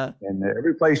 Yeah. And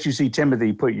every place you see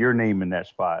Timothy, put your name in that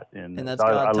spot. And that's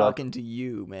God talking to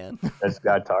you, man. That's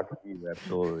God talking to you,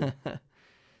 absolutely.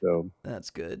 So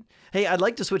that's good. Hey, I'd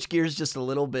like to switch gears just a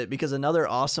little bit, because another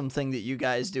awesome thing that you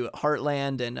guys do at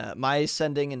Heartland and my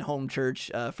sending and home church,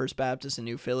 First Baptist in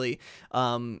New Philly,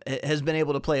 has been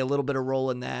able to play a little bit of role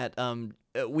in that.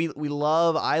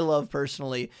 I love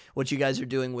personally what you guys are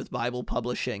doing with Bible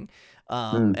publishing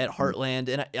at Heartland.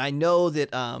 And I know that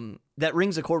that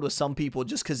rings a chord with some people,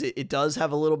 just because it does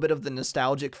have a little bit of the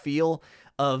nostalgic feel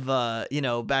of,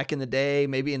 back in the day,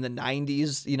 maybe in the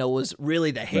 90s, was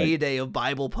really the heyday of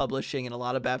Bible publishing in a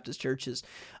lot of Baptist churches.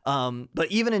 But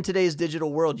even in today's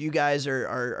digital world, you guys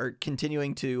are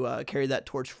continuing to carry that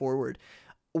torch forward.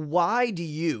 Why do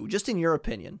you, just in your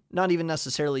opinion, not even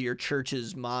necessarily your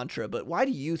church's mantra, but why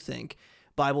do you think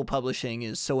Bible publishing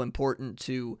is so important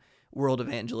to world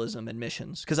evangelism and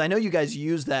missions? Because I know you guys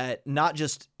use that, not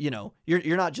just,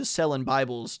 you're not just selling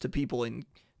Bibles to people in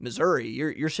Missouri.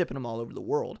 You're shipping them all over the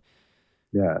world.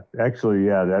 Yeah, actually,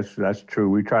 yeah, that's true.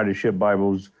 We try to ship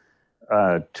Bibles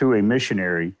to a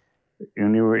missionary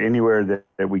anywhere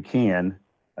that we can.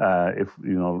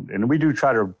 And we do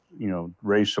try to,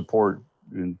 raise support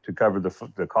to cover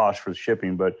the cost for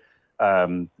shipping, but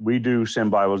we do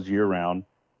send Bibles year round.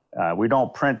 We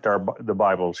don't print the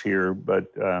Bibles here,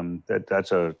 but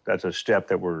that's a step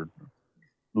that we're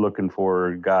looking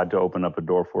for God to open up a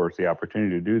door for us, the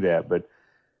opportunity to do that. But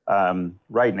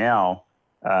right now,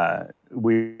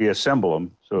 we assemble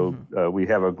them. So we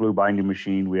have a glue binding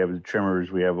machine, we have the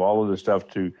trimmers, we have all of the stuff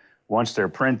once they're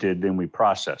printed, then we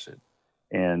process it.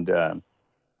 And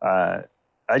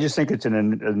I just think it's a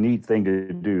neat thing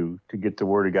to do, to get the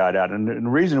word of God out. And the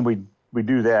reason we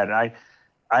do that,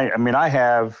 I mean, I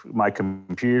have my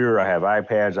computer, I have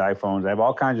iPads, iPhones, I have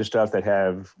all kinds of stuff that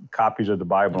have copies of the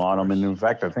Bible on them. And in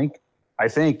fact, I think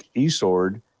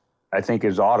eSword,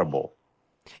 is Audible.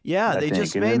 Yeah, they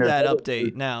just made that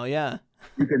update now. Yeah,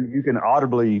 you can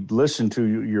audibly listen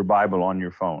to your Bible on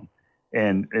your phone,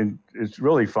 and it's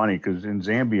really funny because in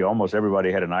Zambia, almost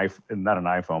everybody had not an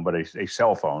iPhone, but a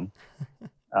cell phone.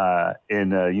 They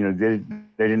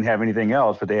didn't have anything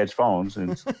else, but they had phones,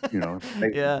 and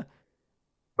yeah.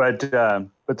 But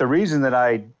the reason that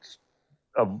I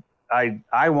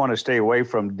want to stay away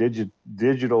from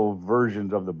digital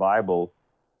versions of the Bible,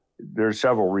 there's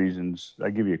several reasons.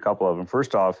 I'll give you a couple of them.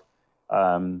 First off,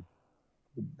 the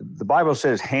Bible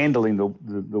says handling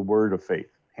the word of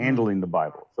faith, handling the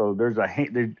Bible. So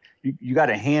you got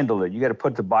to handle it. You got to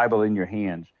put the Bible in your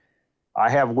hands.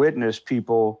 I have witnessed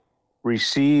people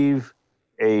receive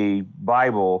a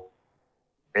Bible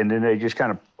and then they just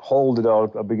kind of hold it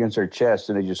up against their chest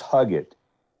and they just hug it.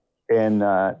 And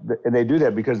they do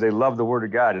that because they love the Word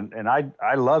of God. And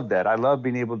I love that. I love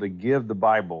being able to give the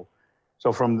Bible.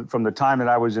 So from the time that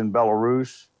I was in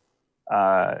Belarus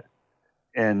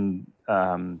and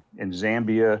in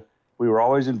Zambia, we were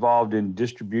always involved in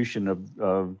distribution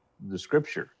of the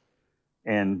Scripture.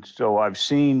 And so I've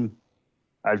seen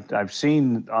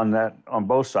on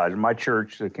both sides. My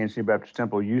church, the Kansas City Baptist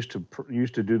Temple, used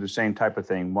to do the same type of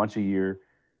thing. Once a year,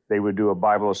 they would do a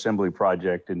Bible assembly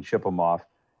project and ship them off.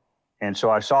 And so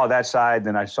I saw that side,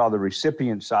 then I saw the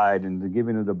recipient side and the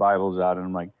giving of the Bibles out, and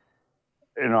I'm like,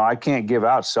 I can't give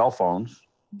out cell phones.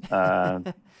 If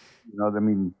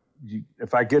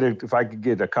I could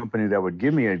get a company that would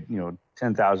give me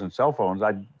 10,000 cell phones,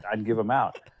 I'd give them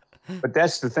out. But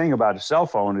that's the thing about a cell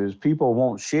phone is people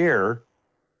won't share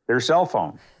their cell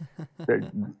phone. So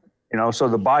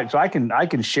I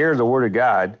can share the Word of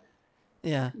God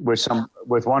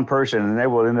with one person, and they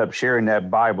will end up sharing that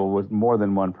Bible with more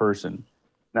than one person.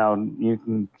 Now,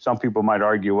 some people might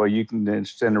argue, well, you can then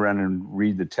send around and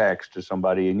read the text to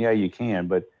somebody, and yeah, you can,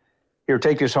 but here,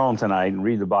 take this home tonight and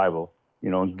read the Bible,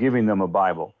 giving them a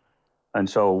Bible. And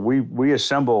so we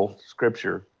assemble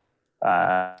Scripture.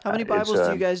 How many Bibles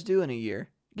do you guys do in a year,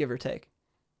 give or take?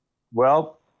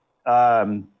 Well,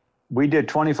 we did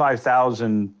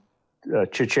 25,000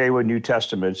 Chichewa New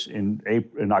Testaments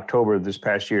in October of this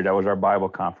past year. That was our Bible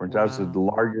conference. Wow. That was the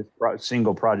largest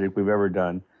single project we've ever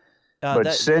done.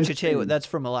 But since Chichewa, that's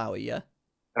from Malawi, yeah?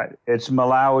 It's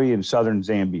Malawi and southern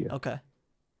Zambia. Okay.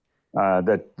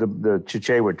 That the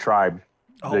Chichewa tribe,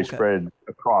 they spread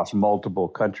across multiple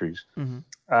countries.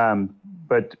 Mm-hmm.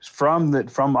 But from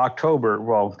October,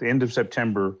 the end of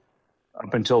September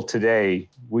up until today,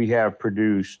 we have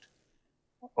produced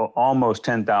almost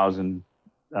 10,000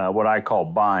 what I call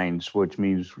binds, which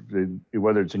means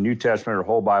whether it's a New Testament or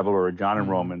whole Bible or a John and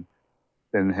Roman,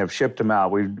 and have shipped them out.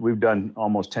 We've done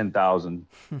almost 10,000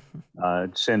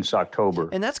 since October.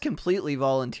 And that's completely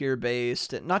volunteer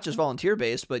based, not just volunteer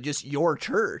based, but just your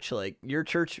church, like your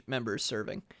church members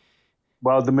serving.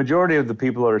 Well, the majority of the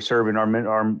people that are serving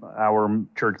are our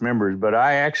church members, but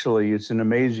it's an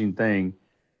amazing thing.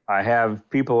 I have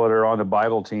people that are on the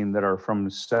Bible team that are from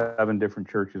 7 different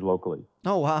churches locally.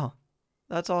 Oh, wow.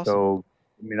 That's awesome. So,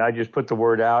 I just put the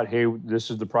word out, hey, this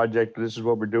is the project, this is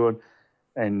what we're doing,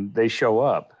 and they show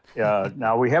up.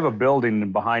 Now, we have a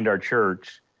building behind our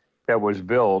church that was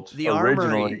built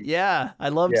originally. Armory. Yeah, I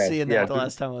loved seeing that the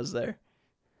last time I was there.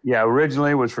 Yeah,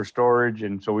 originally it was for storage,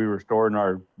 and so we were storing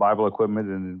our Bible equipment,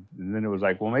 and then it was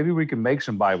like, well, maybe we can make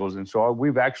some Bibles, and so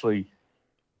we've actually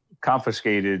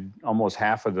confiscated almost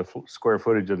half of the square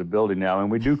footage of the building now,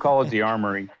 and we do call it the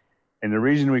Armory. And the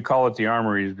reason we call it the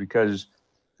Armory is because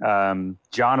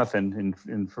Jonathan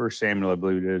in 1 Samuel, I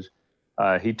believe it is,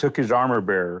 he took his armor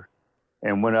bearer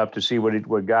and went up to see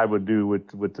what God would do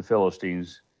with the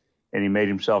Philistines. and he made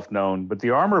himself known. But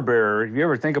the armor bearer, if you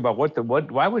ever think about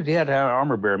why would he have to have an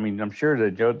armor bearer? I mean, I'm sure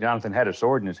that Jonathan had a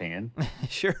sword in his hand.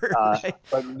 Sure. Right.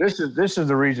 But this is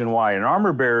the reason why an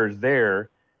armor bearer is there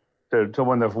to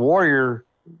when the warrior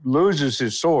loses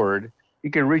his sword, he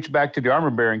can reach back to the armor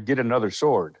bearer and get another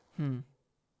sword. And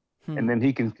then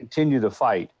he can continue the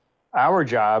fight. Our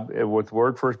job with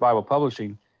Word First Bible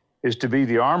Publishing is to be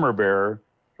the armor bearer.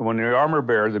 And when the armor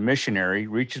bearer, the missionary,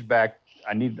 reaches back,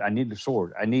 I need the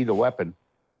sword. I need a weapon.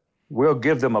 We'll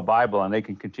give them a Bible and they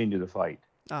can continue the fight.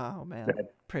 Oh man,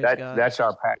 praise God. That's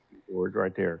our passion for it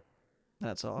right there.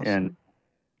 That's awesome.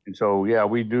 And so yeah,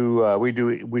 we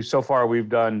so far we've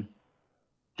done,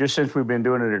 just since we've been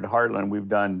doing it at Heartland, we've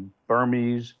done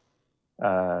Burmese,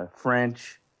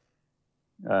 French,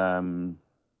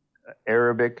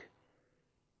 Arabic,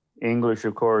 English,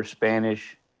 of course,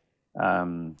 Spanish,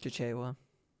 Chichewa.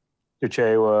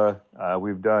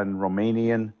 We've done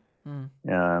Romanian,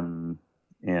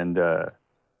 and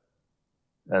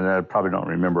I probably don't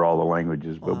remember all the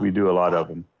languages, but we do a lot of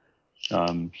them.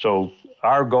 So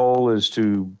our goal is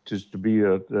to be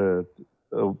a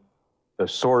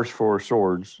source for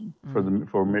swords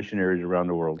for missionaries around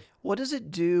the world. What does it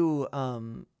do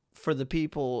for the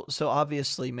people? So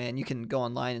obviously, man, you can go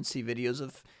online and see videos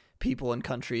of people in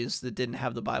countries that didn't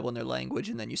have the Bible in their language,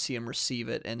 and then you see them receive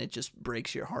it, and it just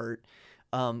breaks your heart.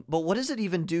 But what does it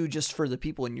even do just for the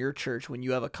people in your church when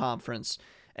you have a conference?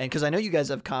 And because I know you guys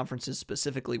have conferences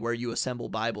specifically where you assemble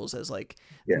Bibles as like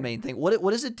the main thing. What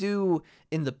does it do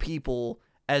in the people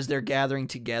as they're gathering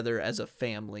together as a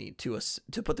family to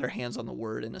put their hands on the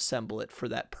Word and assemble it for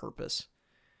that purpose?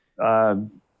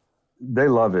 They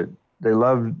love it. They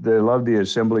love the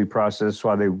assembly process.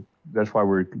 That's why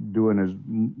we're doing this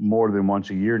more than once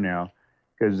a year now,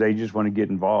 because they just want to get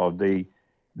involved. They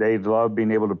love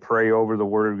being able to pray over the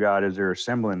Word of God as they're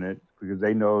assembling it, because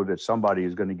they know that somebody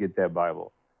is going to get that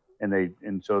Bible,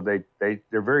 and so they're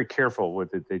very careful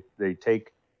with it. They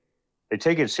take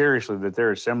it seriously that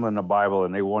they're assembling a Bible,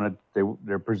 and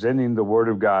they're presenting the Word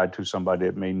of God to somebody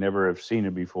that may never have seen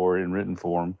it before in written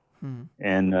form,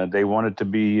 and they want it to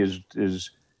be as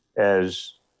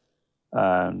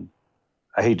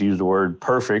I hate to use the word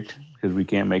perfect, because we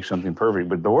can't make something perfect,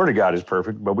 but the Word of God is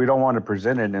perfect, but we don't want to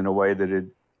present it in a way that it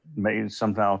may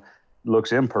somehow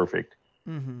looks imperfect.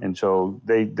 And so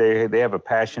they have a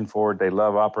passion for it. They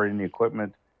love operating the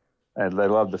equipment, and they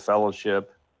love the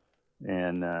fellowship,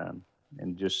 and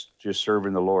just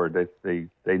serving the Lord. They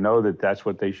know that that's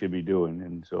what they should be doing,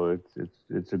 and so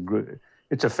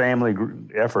it's a family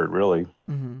effort, really.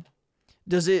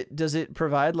 Does it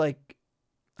provide, like,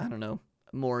 I don't know,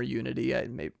 more unity?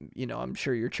 I'm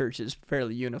sure your church is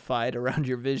fairly unified around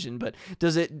your vision, but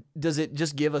does it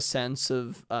just give a sense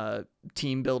of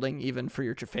team building, even for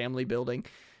your family building?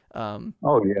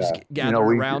 Just gather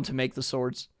around to make the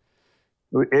swords.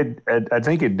 I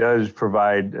think it does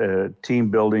provide team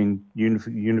building,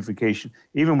 unification,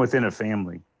 even within a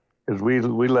family, because we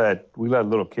let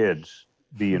little kids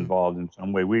be involved in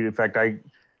some way. In fact, I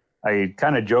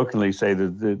kind of jokingly say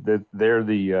that they're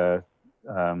the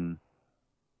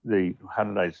how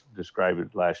did I describe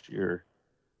it last year?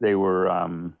 They were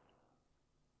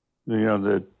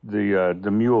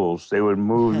the mules. They would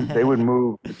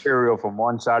move material from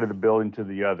one side of the building to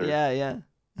the other. Yeah.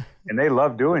 And they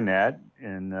love doing that.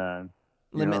 And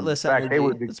limitless in fact,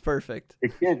 energy. It's perfect.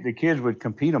 The kids would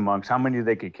compete amongst how many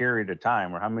they could carry at a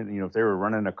time, or how many, if they were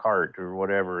running a cart or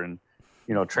whatever, and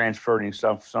transferring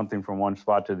something from one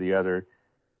spot to the other.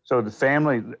 So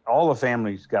all the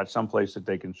families got someplace that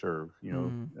they can serve.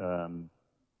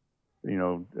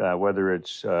 Whether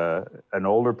it's an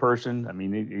older person. I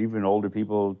mean, even older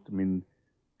people. I mean,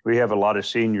 we have a lot of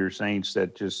senior saints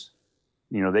that just,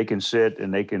 they can sit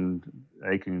and they can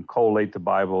collate the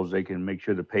Bibles. They can make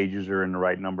sure the pages are in the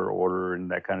right number order and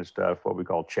that kind of stuff. What we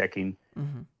call checking.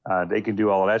 They can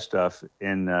do all of that stuff,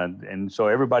 and so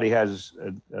everybody has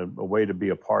a way to be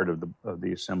a part of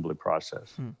the assembly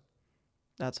process.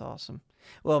 That's awesome.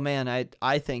 Well, man,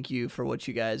 I thank you for what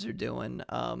you guys are doing.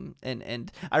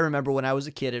 And I remember when I was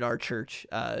a kid at our church,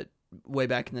 way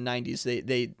back in the 90s,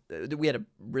 we had a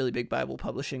really big Bible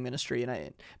publishing ministry,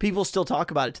 and people still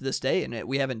talk about it to this day, and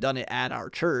we haven't done it at our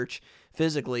church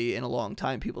physically in a long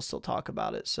time. People still talk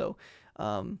about it. So,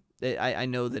 I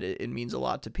know that it means a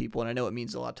lot to people, and I know it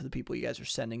means a lot to the people you guys are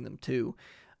sending them to.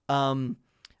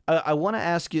 I want to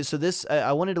ask you, so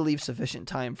I wanted to leave sufficient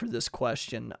time for this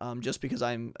question, just because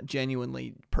I'm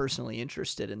genuinely, personally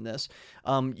interested in this.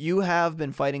 You have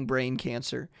been fighting brain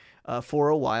cancer for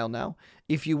a while now.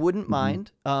 If you wouldn't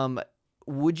mind,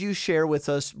 would you share with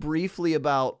us briefly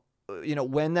about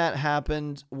when that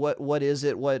happened, what is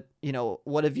it? What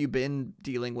have you been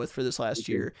dealing with for this last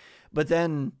year? But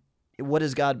then what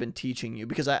has God been teaching you?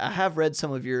 Because I have read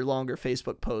some of your longer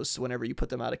Facebook posts whenever you put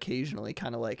them out occasionally,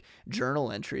 kind of like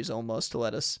journal entries almost, to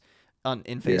let us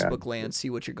in Facebook land see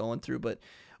what you're going through. But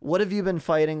what have you been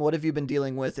fighting? What have you been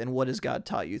dealing with? And what has God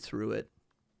taught you through it?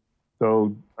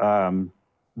 So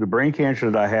the brain cancer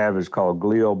that I have is called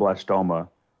glioblastoma,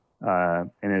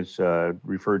 and it's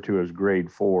referred to as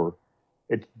grade 4.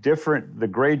 It's different. The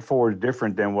grade 4 is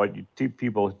different than what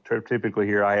people typically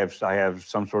hear. I have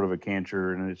some sort of a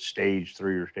cancer and it's stage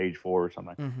 3 or stage 4 or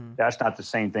something. Mm-hmm. That's not the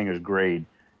same thing as grade.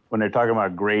 When they're talking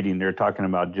about grading, they're talking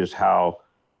about just how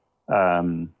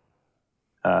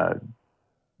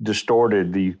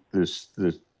distorted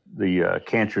the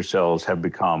cancer cells have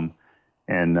become,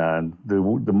 and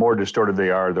the more distorted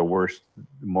they are, the worse,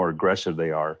 the more aggressive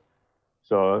they are.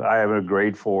 So I have a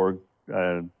grade 4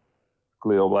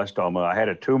 glioblastoma. I had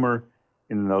a tumor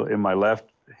in my left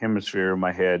hemisphere of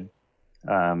my head,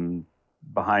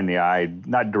 behind the eye,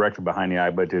 not directly behind the eye,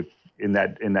 but in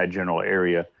that general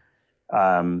area.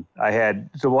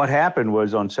 So what happened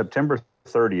was on September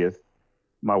 30th,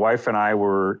 my wife and I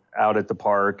were out at the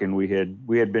park, and we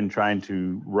had been trying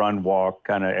to run, walk,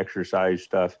 kind of exercise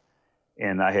stuff,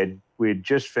 and we had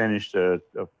just finished a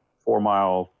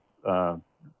 4-mile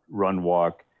run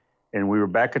walk. And we were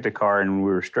back at the car, and we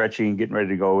were stretching, getting ready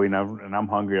to go. And I'm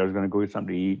hungry. I was going to go get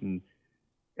something to eat. And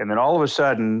then all of a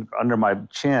sudden, under my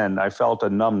chin, I felt a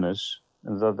numbness.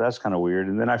 And I thought, that's kind of weird.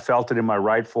 And then I felt it in my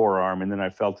right forearm, and then I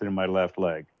felt it in my left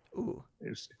leg. Ooh. It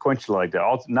was sequential like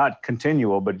that. Not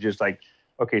continual, but just like,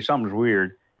 okay, something's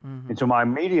weird. Mm-hmm. And so my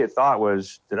immediate thought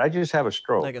was, did I just have a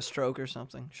stroke? Like a stroke or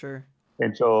something, sure.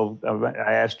 And so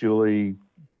I asked Julie,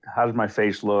 how does my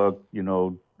face look?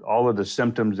 All of the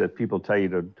symptoms that people tell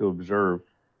you to observe.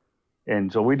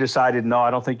 And so we decided, no,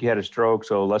 I don't think you had a stroke,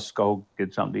 so let's go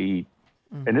get something to eat.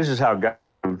 Mm-hmm. And this is how God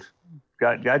moves.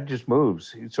 God just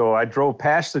moves. So I drove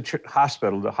past the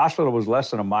hospital. The hospital was less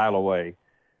than a mile away.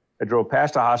 I drove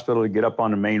past the hospital to get up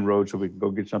on the main road so we could go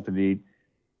get something to eat.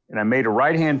 And I made a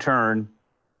right-hand turn.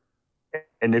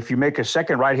 And if you make a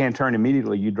second right-hand turn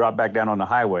immediately, you drop back down on the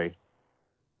highway.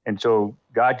 And so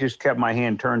God just kept my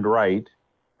hand turned right.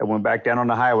 I went back down on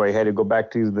the highway, had to go back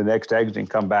to the next exit and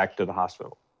come back to the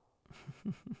hospital.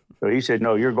 So he said,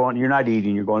 no, you're not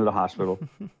eating, you're going to the hospital.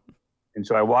 And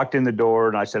so I walked in the door,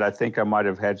 and I said, I think I might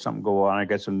have had something go on. I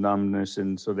got some numbness.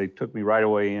 And so they took me right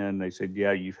away in. They said,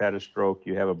 yeah, you've had a stroke.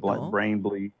 You have a brain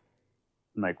bleed.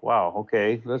 I'm like, wow,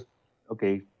 okay.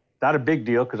 Not a big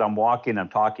deal, because I'm walking, I'm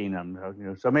talking,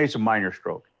 so I made some minor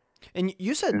stroke. And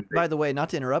you said, by the way, not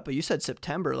to interrupt, but you said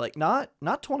September, like not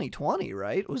 2020,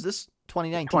 right? Was this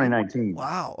 2019? 2019.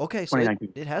 Wow. Okay. So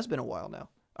it has been a while now.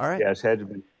 All right. Yes, it has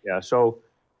been. Yeah. So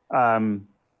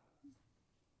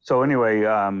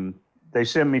anyway, they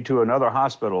sent me to another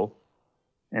hospital,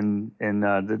 and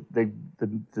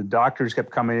the doctors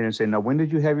kept coming in and saying, now, when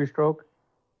did you have your stroke?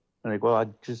 I'm like,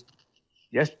 well,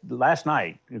 last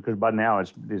night, because by now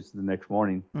it's the next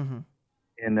morning. Mm-hmm.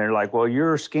 And they're like, well,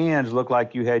 your scans look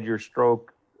like you had your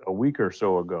stroke a week or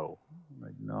so ago. I'm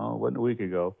like, no, it wasn't a week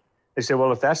ago. They said,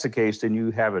 well, if that's the case, then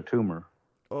you have a tumor.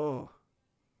 Oh.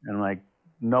 And I'm like,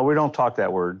 no, we don't talk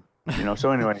that word. So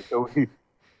anyway, so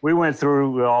we went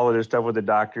through all of this stuff with the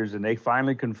doctors, and they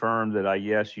finally confirmed that,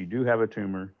 yes, you do have a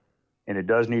tumor, and it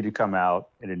does need to come out,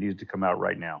 and it needs to come out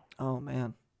right now. Oh,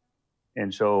 man.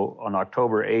 And so on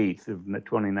October 8th of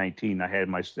 2019, I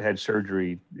had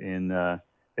surgery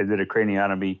they did a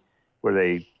craniotomy where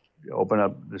they opened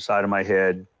up the side of my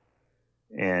head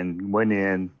and went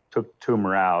in, took the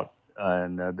tumor out,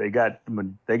 and they got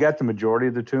the majority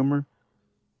of the tumor.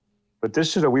 But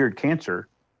this is a weird cancer.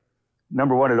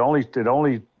 Number one, it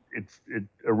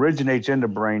originates in the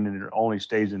brain, and it only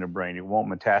stays in the brain. It won't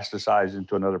metastasize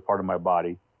into another part of my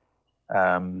body.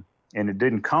 And it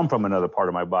didn't come from another part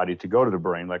of my body to go to the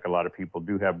brain, like a lot of people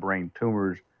do have brain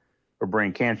tumors or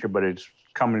brain cancer, but it's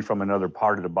coming from another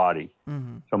part of the body.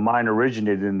 Mm-hmm. So mine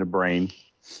originated in the brain.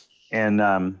 And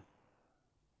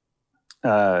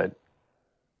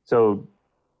so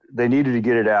they needed to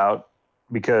get it out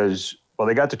because, well,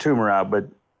 they got the tumor out, but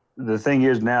the thing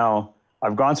is now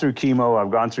I've gone through chemo,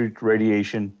 I've gone through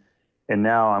radiation, and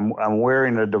now I'm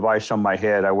wearing a device on my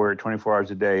head. I wear it 24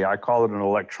 hours a day. I call it an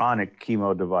electronic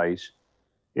chemo device.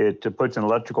 It puts an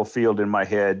electrical field in my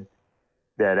head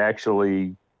that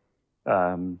actually,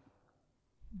 when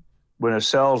a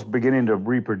cell's beginning to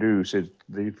reproduce,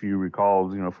 if you recall,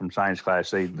 from science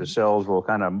class, the cells will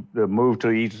kind of move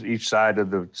to each side of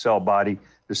the cell body.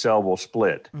 The cell will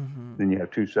split. Mm-hmm. Then you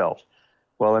have two cells.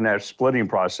 Well, in that splitting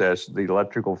process, the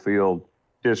electrical field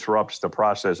disrupts the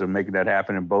process of making that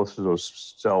happen, and both of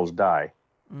those cells die.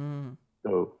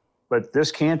 So, but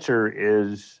this cancer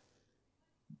is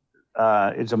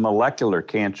it's a molecular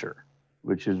cancer,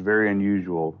 which is very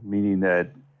unusual, meaning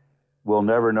that we'll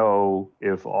never know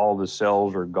if all the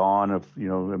cells are gone. If, you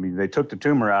know, I mean, they took the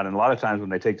tumor out, and a lot of times when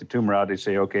they take the tumor out, they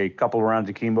say, okay, a couple of rounds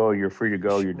of chemo, you're free to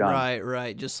go, you're done.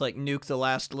 Right. Just like nuke the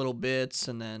last little bits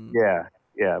and then. Yeah.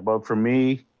 But for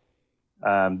me,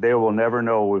 they will never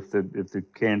know if the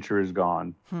cancer is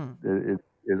gone.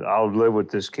 I'll live with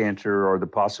this cancer or the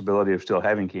possibility of still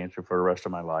having cancer for the rest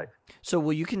of my life. So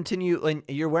will you continue, and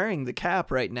you're wearing the cap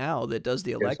right now that does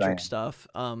the electric stuff.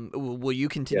 Will you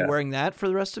continue wearing that for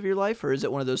the rest of your life, or is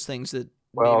it one of those things that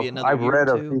maybe another year or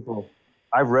two?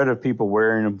 I've read of people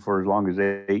wearing them for as long as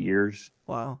 8 years.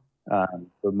 Wow.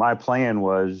 But my plan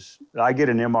was, I get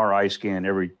an MRI scan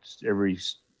every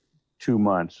 2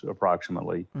 months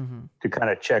approximately to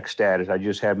kind of check status. I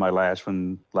just had my last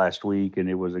one last week, and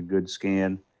it was a good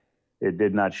scan. It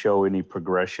did not show any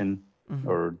progression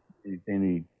or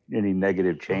any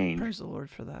negative change. Praise the Lord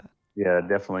for that. Yeah,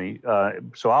 definitely.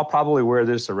 So I'll probably wear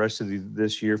this the rest of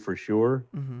this year for sure,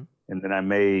 and then I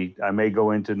may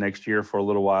go into next year for a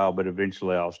little while, but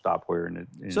eventually I'll stop wearing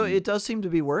it. So it does seem to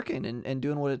be working and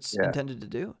doing what it's intended to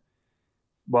do.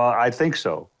 Well, I think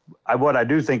so. What I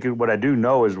do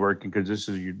know is working, because this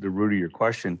is the root of your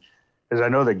question, is I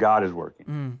know that God is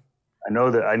working. I know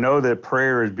that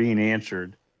prayer is being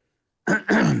answered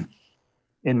in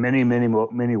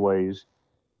many ways.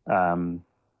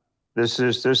 This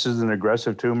is an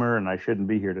aggressive tumor, and I shouldn't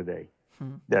be here today.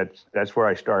 That's where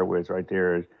I start with right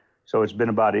there. So it's been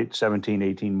about 17,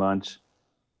 18 months,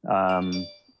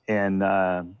 and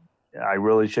I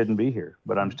really shouldn't be here,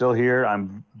 but I'm still here.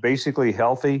 I'm basically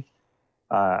healthy.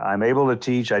 I'm able to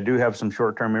teach. I do have some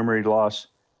short-term memory loss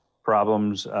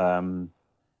problems.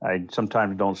 I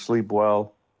sometimes don't sleep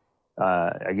well.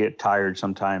 I get tired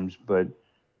sometimes, but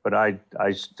I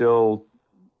still,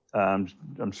 I'm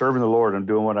serving the Lord. I'm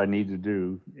doing what I need to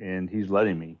do, and He's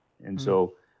letting me. And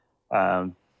so,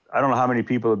 I don't know how many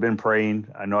people have been praying.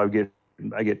 I know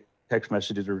I get text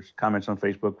messages or comments on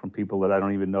Facebook from people that I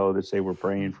don't even know that say we're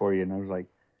praying for you. And I was like,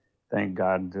 thank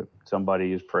God that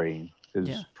somebody is praying.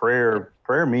 Because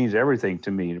prayer means everything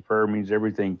to me. Prayer means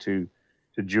everything to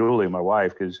Julie, my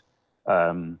wife, because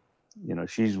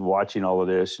she's watching all of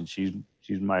this, and she's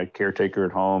my caretaker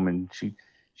at home, and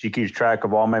she keeps track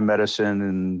of all my medicine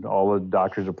and all the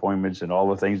doctor's appointments and all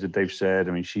the things that they've said.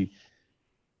 I mean, she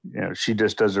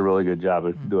just does a really good job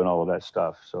of doing all of that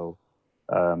stuff. So,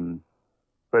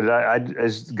 but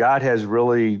as God has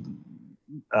really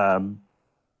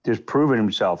just proven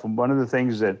Himself. And one of the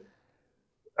things that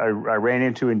I ran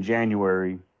into in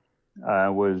January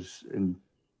was,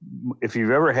 if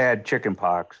you've ever had chicken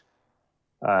pox,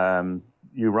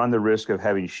 you run the risk of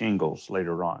having shingles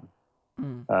later on.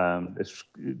 It's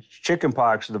chicken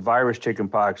pox, the virus chicken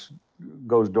pox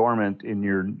goes dormant in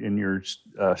your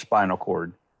spinal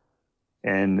cord.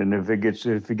 And if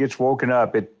it gets woken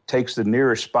up, it takes the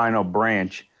nearest spinal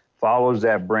branch, follows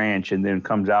that branch, and then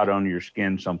comes out on your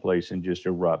skin someplace and just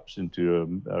erupts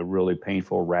into a really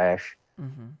painful rash.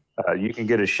 You can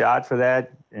get a shot for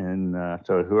that, and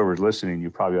so whoever's listening, you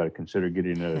probably ought to consider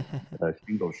getting a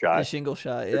shingle shot. A shingle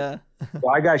shot, yeah. So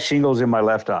I got shingles in my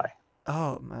left eye.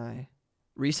 Oh my!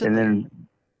 Recently? And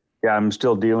then, I'm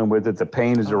still dealing with it. The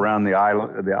pain is around the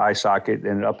eye socket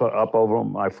and up over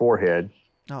my forehead.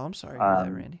 Oh, I'm sorry about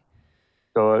that, Randy.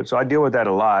 So I deal with that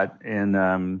a lot,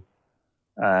 and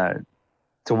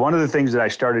so one of the things that I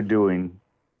started doing,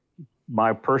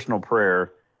 my personal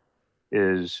prayer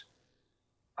is,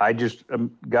 I just,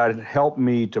 God, help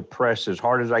me to press as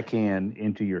hard as I can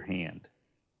into your hand.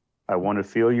 I want to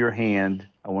feel your hand.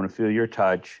 I want to feel your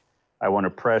touch. I want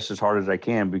to press as hard as I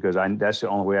can, because that's the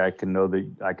only way I can know that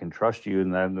I can trust you,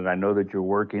 and that I know that you're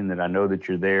working, that I know that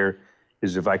you're there,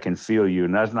 is if I can feel you.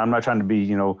 And I'm not trying to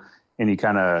be, any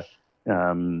kind of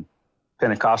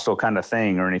Pentecostal kind of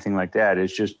thing or anything like that.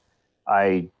 It's just,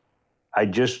 I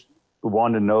just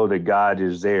want to know that God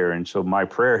is there. And so my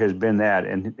prayer has been that.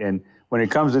 And when it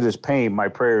comes to this pain, my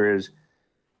prayer is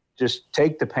just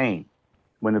take the pain.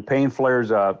 When the pain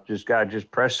flares up, God, just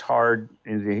press hard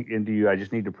into you. I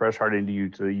just need to press hard into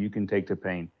you so that you can take the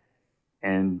pain.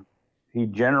 And He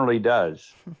generally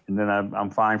does. And then I'm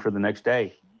fine for the next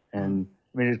day. And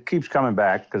I mean, it keeps coming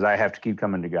back because I have to keep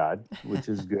coming to God, which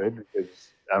is good, because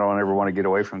I don't ever want to get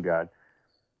away from God.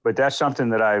 But that's something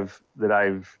that I've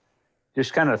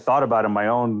just kind of thought about in my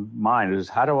own mind, is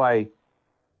how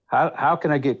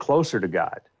can I get closer to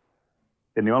God?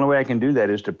 And the only way I can do that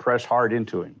is to press hard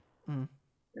into Him.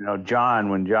 John,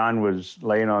 when John was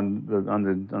laying on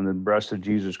the breast of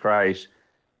Jesus Christ,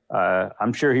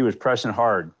 I'm sure he was pressing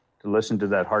hard to listen to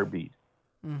that heartbeat.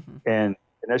 Mm-hmm. And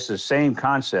that's the same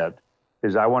concept,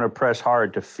 is I want to press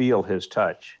hard to feel his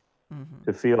touch, Mm-hmm.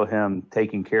 to feel him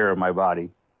taking care of my body.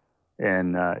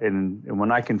 And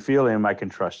when I can feel him, I can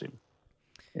trust him.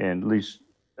 And at least,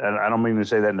 I don't mean to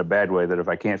say that in a bad way, that if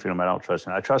I can't feel him, I don't trust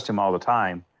him. I trust him all the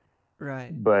time.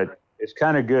 Right. But it's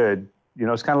kind of good. You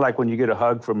know, it's kind of like when you get a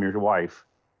hug from your wife.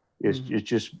 It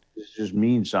just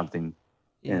means something.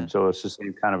 Yeah. And so it's the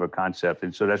same kind of a concept.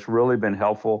 And so that's really been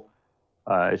helpful.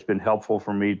 It's been helpful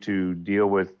for me to deal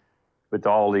with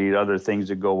all the other things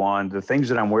that go on. The things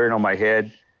that I'm wearing on my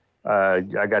head,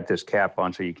 I got this cap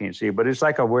on so you can't see it, but it's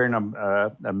like I'm wearing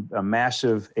a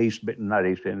massive a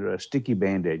sticky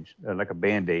bandage, like a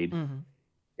Band-Aid. Mm-hmm.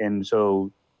 And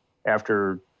so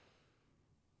after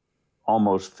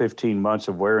almost 15 months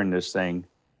of wearing this thing,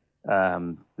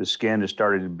 the skin has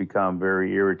started to become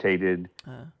very irritated.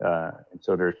 And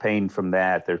so there's pain from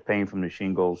that. There's pain from the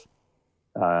shingles.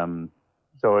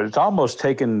 So it's almost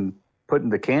putting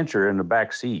the cancer in the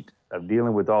back seat of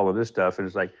dealing with all of this stuff. And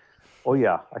it's like, oh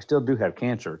yeah, I still do have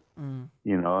cancer,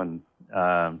 you know, and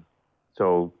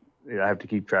so I have to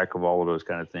keep track of all of those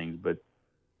kind of things. But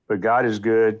God is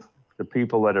good. The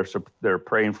people that are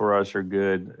praying for us are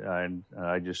good, and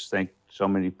I just thank so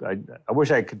many. I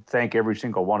wish I could thank every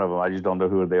single one of them. I just don't know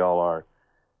who they all are.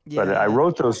 Yeah. But I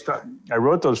wrote those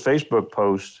Facebook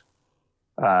posts.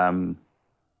 Well,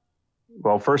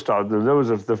 first off,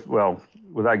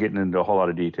 without getting into a whole lot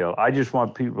of detail, I just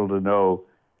want people to know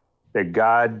that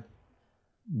God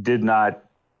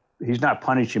He's not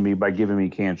punishing me by giving me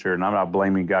cancer, and I'm not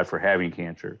blaming God for having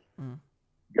cancer.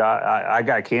 God, I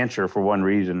got cancer for one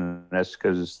reason, and that's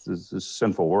because it's a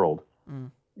sinful world.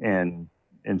 And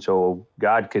so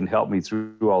God can help me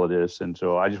through all of this. And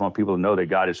so I just want people to know that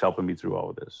God is helping me through all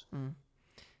of this.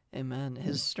 Amen.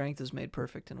 His strength is made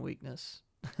perfect in weakness.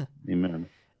 Amen.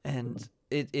 And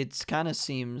it's kind of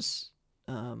seems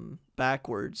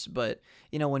backwards, but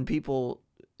you know, when people,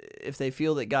 if they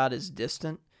feel that God is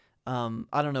distant,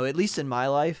 I don't know, at least in my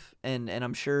life, and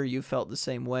I'm sure you felt the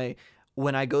same way,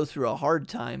 when I go through a hard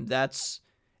time, that's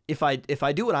if I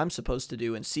do what I'm supposed to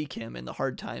do and seek him in the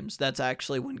hard times, that's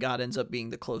actually when God ends up being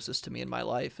the closest to me in my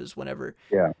life, is whenever,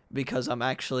 because I'm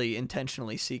actually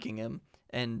intentionally seeking him.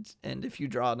 And if you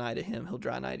draw nigh to him, he'll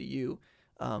draw nigh to you.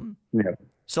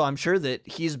 So I'm sure that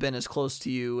he's been as close to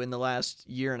you in the last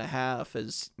year and a half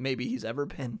as maybe he's ever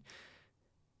been.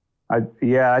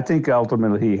 I think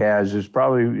ultimately he has.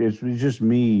 It's just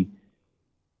me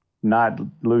not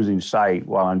losing sight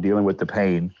while I'm dealing with the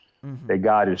pain, that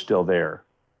God is still there.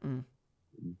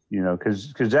 You know,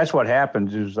 because that's what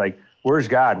happens. Is like, where's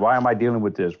God? Why am I dealing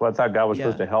with this? Well, I thought God was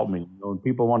supposed to help me. You know,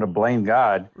 people want to blame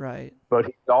God, right? But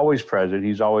he's always present.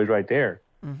 He's always right there.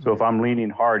 So if I'm leaning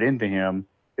hard into him,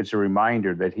 it's a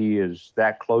reminder that he is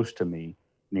that close to me,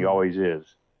 and he always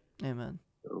is. Amen.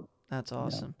 So, that's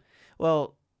awesome. Yeah.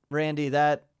 Well, Randy,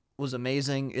 that was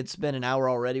amazing. It's been an hour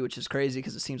already, which is crazy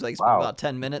because it seems like it's been about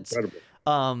 10 minutes.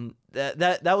 Incredible.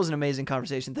 That was an amazing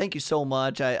conversation. Thank you so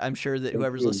much. I'm sure that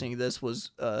whoever's listening to this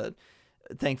was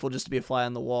thankful just to be a fly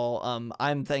on the wall.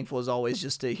 I'm thankful as always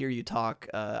just to hear you talk.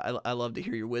 I love to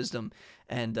hear your wisdom,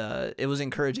 and it was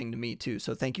encouraging to me too.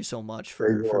 So thank you so much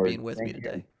for being with me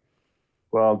today.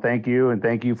 Well, thank you, and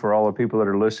thank you for all the people that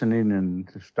are listening and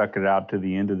stuck it out to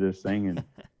the end of this thing. And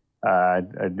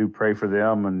I do pray for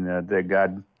them, and that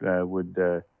God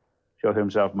would show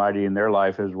himself mighty in their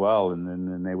life as well, and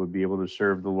then they would be able to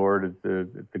serve the Lord at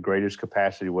the greatest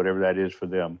capacity, whatever that is for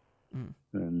them.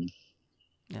 And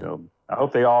so I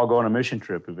hope they all go on a mission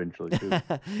trip eventually too.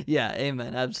 Yeah,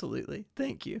 amen. Absolutely.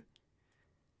 Thank you.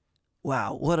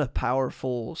 Wow, what a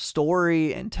powerful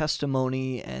story and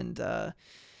testimony, and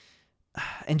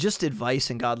just advice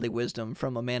and godly wisdom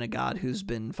from a man of God who's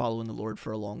been following the Lord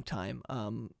for a long time.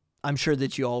 I'm sure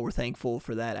that you all were thankful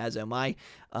for that, as am I.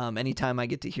 Anytime I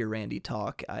get to hear Randy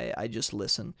talk, I just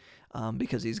listen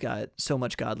because he's got so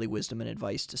much godly wisdom and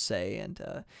advice to say,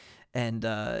 and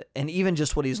even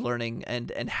just what he's learning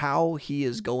and how he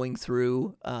is going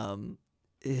through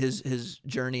his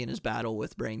journey and his battle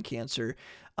with brain cancer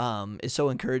is so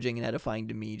encouraging and edifying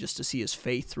to me, just to see his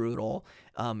faith through it all,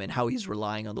 and how he's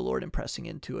relying on the Lord and pressing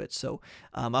into it. So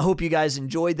I hope you guys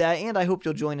enjoyed that, and I hope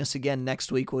you'll join us again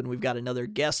next week when we've got another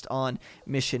guest on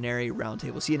Missionary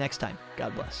Roundtable. See you next time.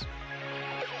 God bless.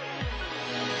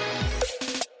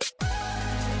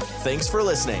 Thanks for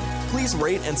listening. Please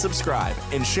rate and subscribe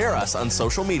and share us on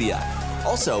social media.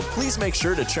 Also, please make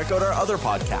sure to check out our other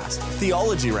podcast,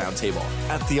 Theology Roundtable,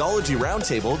 at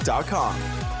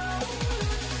theologyroundtable.com.